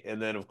penalty?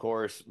 And then, of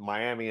course,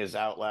 Miami has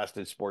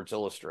outlasted Sports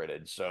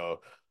Illustrated. So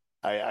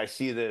I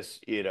see this,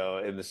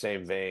 in the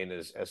same vein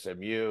as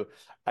SMU.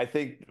 I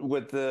think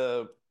with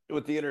the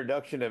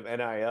introduction of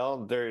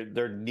NIL,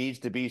 there needs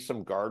to be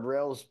some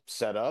guardrails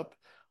set up.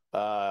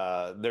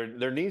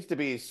 There needs to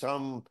be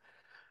some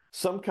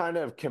kind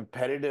of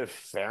competitive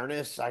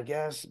fairness, I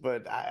guess.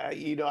 But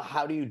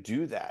how do you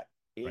do that?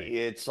 Right.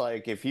 It's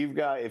like if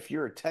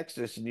you're a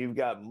Texas and you've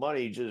got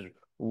money just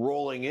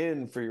rolling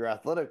in for your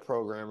athletic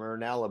program, or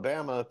in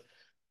Alabama,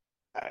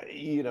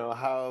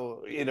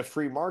 how in a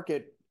free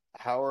market,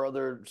 how are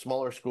other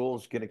smaller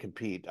schools going to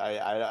compete?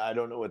 I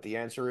don't know what the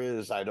answer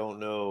is. I don't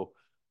know,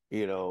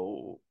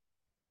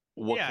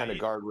 what kind of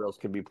guardrails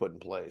can be put in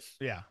place.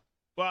 Yeah.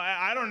 Well,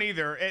 I don't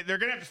either. They're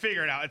going to have to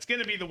figure it out. It's going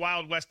to be the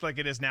Wild West like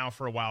it is now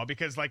for a while,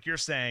 because like you're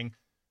saying,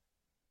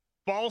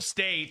 Ball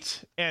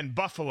State and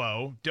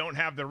Buffalo don't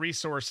have the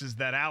resources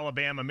that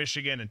Alabama,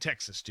 Michigan, and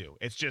Texas do.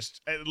 It's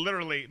just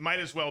literally might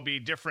as well be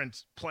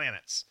different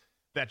planets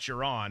that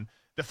you're on.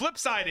 The flip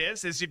side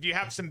is if you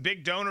have some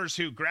big donors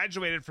who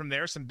graduated from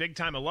there, some big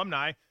time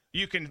alumni,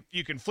 you can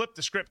flip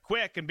the script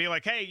quick and be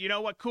like, hey, you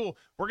know what? Cool.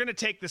 We're going to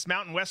take this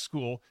Mountain West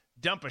school,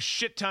 dump a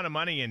shit ton of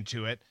money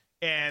into it,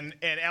 and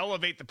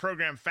elevate the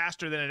program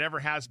faster than it ever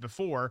has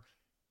before.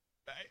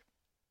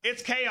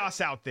 It's chaos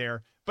out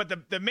there.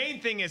 But the main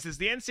thing is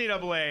the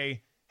NCAA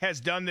has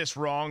done this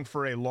wrong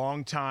for a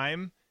long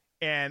time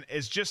and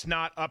is just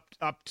not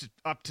up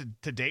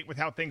to date with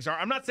how things are.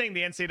 I'm not saying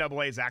the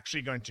NCAA is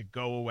actually going to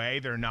go away.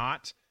 They're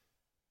not.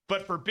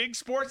 But for big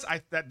sports,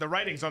 that the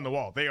writing's on the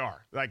wall. They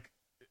are. Like,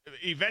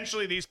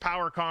 eventually these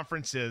power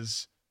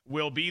conferences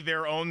will be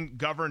their own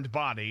governed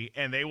body,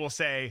 and they will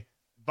say,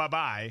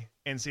 bye-bye,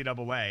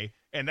 NCAA.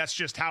 And that's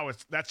just how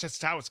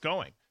it's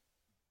going.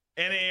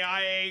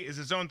 NAIA is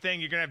its own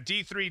thing. You're going to have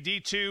D3,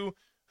 D2,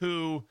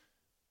 who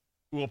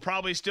will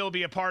probably still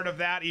be a part of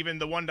that. Even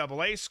the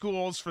 1AA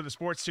schools for the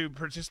sports to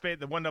participate at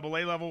the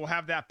 1AA level will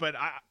have that. But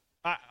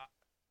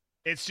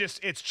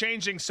it's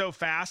changing so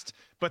fast.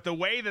 But the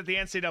way that the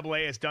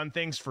NCAA has done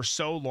things for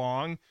so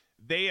long,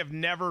 they have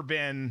never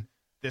been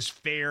this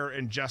fair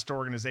and just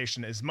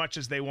organization, as much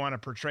as they want to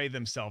portray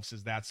themselves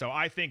as that. So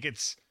I think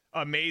it's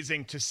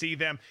amazing to see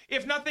them.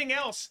 If nothing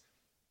else,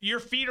 your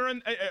feet are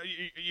in,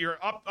 you're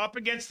up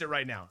against it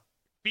right now.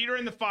 Feet are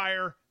in the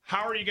fire.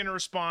 How are you going to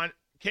respond?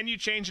 Can you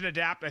change and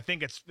adapt? I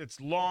think it's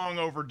long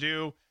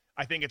overdue.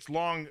 I think it's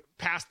long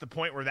past the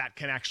point where that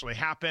can actually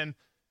happen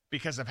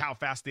because of how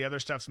fast the other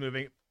stuff's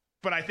moving.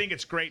 But I think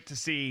it's great to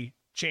see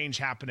change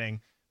happening,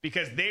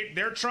 because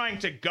they're trying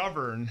to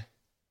govern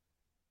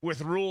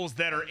with rules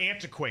that are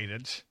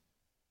antiquated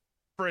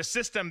for a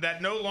system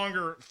that no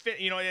longer fit.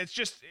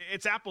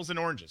 It's apples and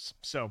oranges.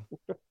 So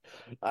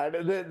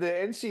the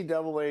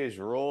NCAA's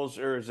rules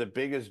are as the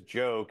biggest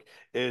joke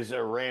is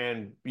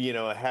Iran,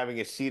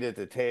 having a seat at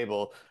the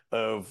table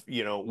of,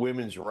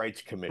 Women's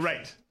Rights Commission.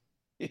 Right.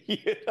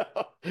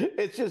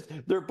 It's just,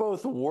 they're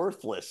both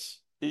worthless.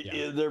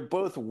 Yeah. They're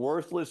both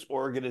worthless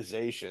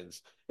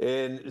organizations,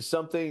 and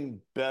something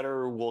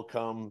better will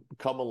come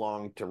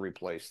along to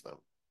replace them.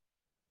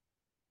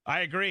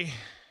 I agree.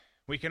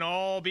 We can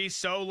all be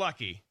so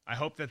lucky. I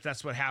hope that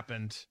that's what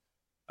happened.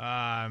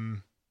 Yeah,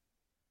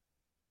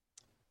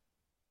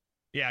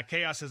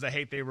 Chaos says, I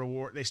hate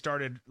they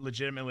started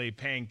legitimately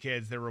paying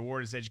kids. Their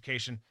reward is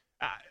education.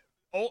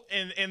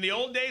 In the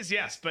old days,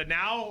 yes, but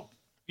now,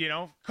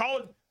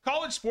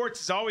 college sports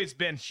has always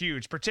been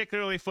huge,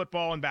 particularly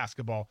football and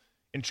basketball,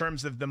 in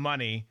terms of the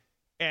money.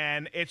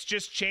 And it's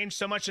just changed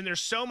so much, and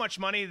there's so much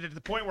money to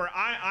the point where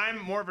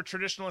I'm more of a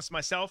traditionalist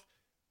myself,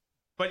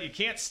 but you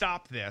can't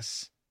stop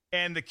this.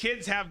 And the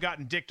kids have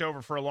gotten dicked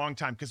over for a long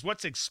time, because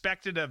what's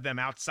expected of them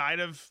outside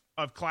of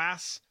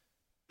class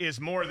is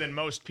more than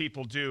most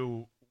people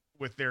do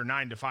with their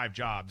 9-to-5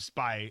 jobs.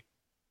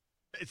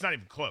 It's not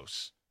even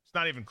close. It's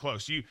not even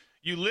close.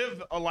 You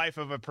live a life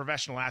of a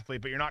professional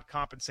athlete, but you're not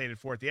compensated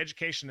for it. The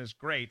education is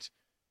great,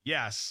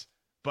 yes,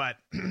 but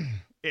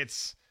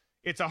it's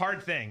a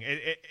hard thing.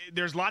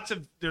 There's lots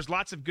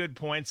of good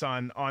points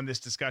on this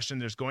discussion.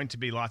 There's going to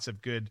be lots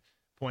of good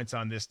points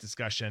on this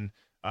discussion,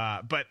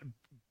 but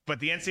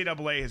the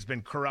NCAA has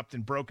been corrupt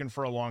and broken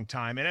for a long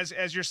time. And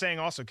as you're saying,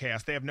 also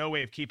Chaos, they have no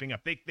way of keeping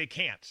up. They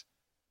can't.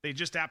 They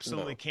just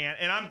absolutely can't.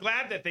 And I'm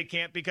glad that they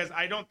can't, because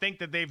I don't think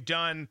that they've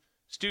done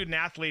student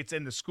athletes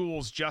in the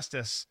schools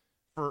justice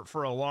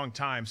for a long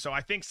time. So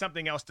I think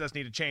something else does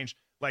need to change.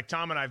 Like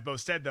Tom and I have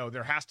both said, though,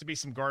 there has to be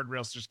some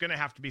guardrails. There's going to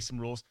have to be some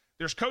rules.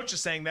 There's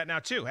coaches saying that now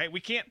too. Hey, we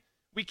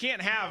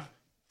can't have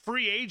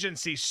free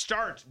agency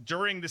start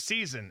during the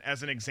season,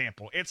 as an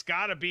example. It's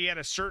got to be at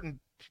a certain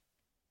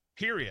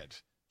period,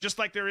 just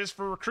like there is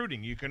for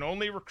recruiting. You can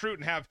only recruit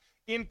and have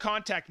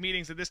in-contact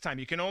meetings at this time.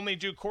 You can only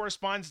do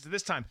correspondence at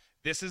this time.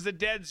 This is a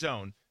dead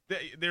zone.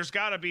 There's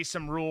got to be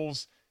some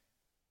rules.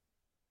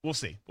 We'll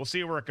see. We'll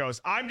see where it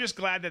goes. I'm just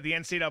glad that the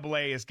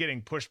NCAA is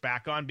getting pushed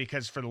back on,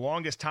 because for the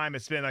longest time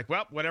it's been like,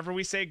 well, whatever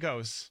we say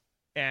goes.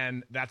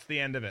 And that's the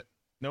end of it.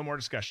 No more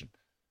discussion.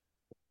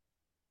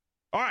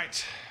 All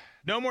right.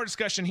 No more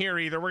discussion here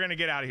either. We're going to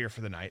get out of here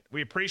for the night.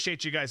 We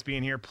appreciate you guys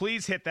being here.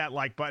 Please hit that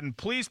like button.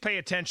 Please pay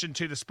attention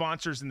to the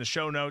sponsors in the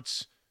show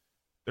notes.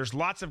 There's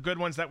lots of good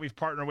ones that we've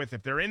partnered with.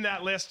 If they're in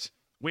that list,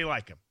 we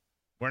like them.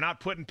 We're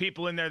not putting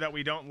people in there that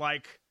we don't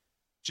like.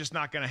 Just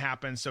not going to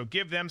happen. So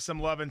give them some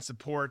love and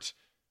support.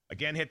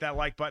 Again, hit that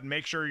like button.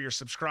 Make sure you're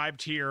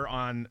subscribed here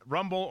on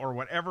Rumble or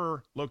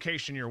whatever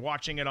location you're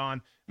watching it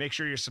on. Make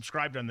sure you're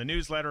subscribed on the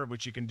newsletter,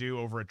 which you can do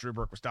over at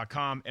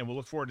drewberquist.com. And we'll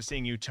look forward to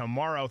seeing you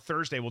tomorrow,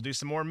 Thursday. We'll do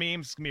some more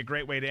memes. It's going to be a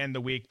great way to end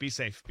the week. Be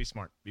safe, be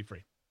smart, be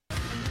free.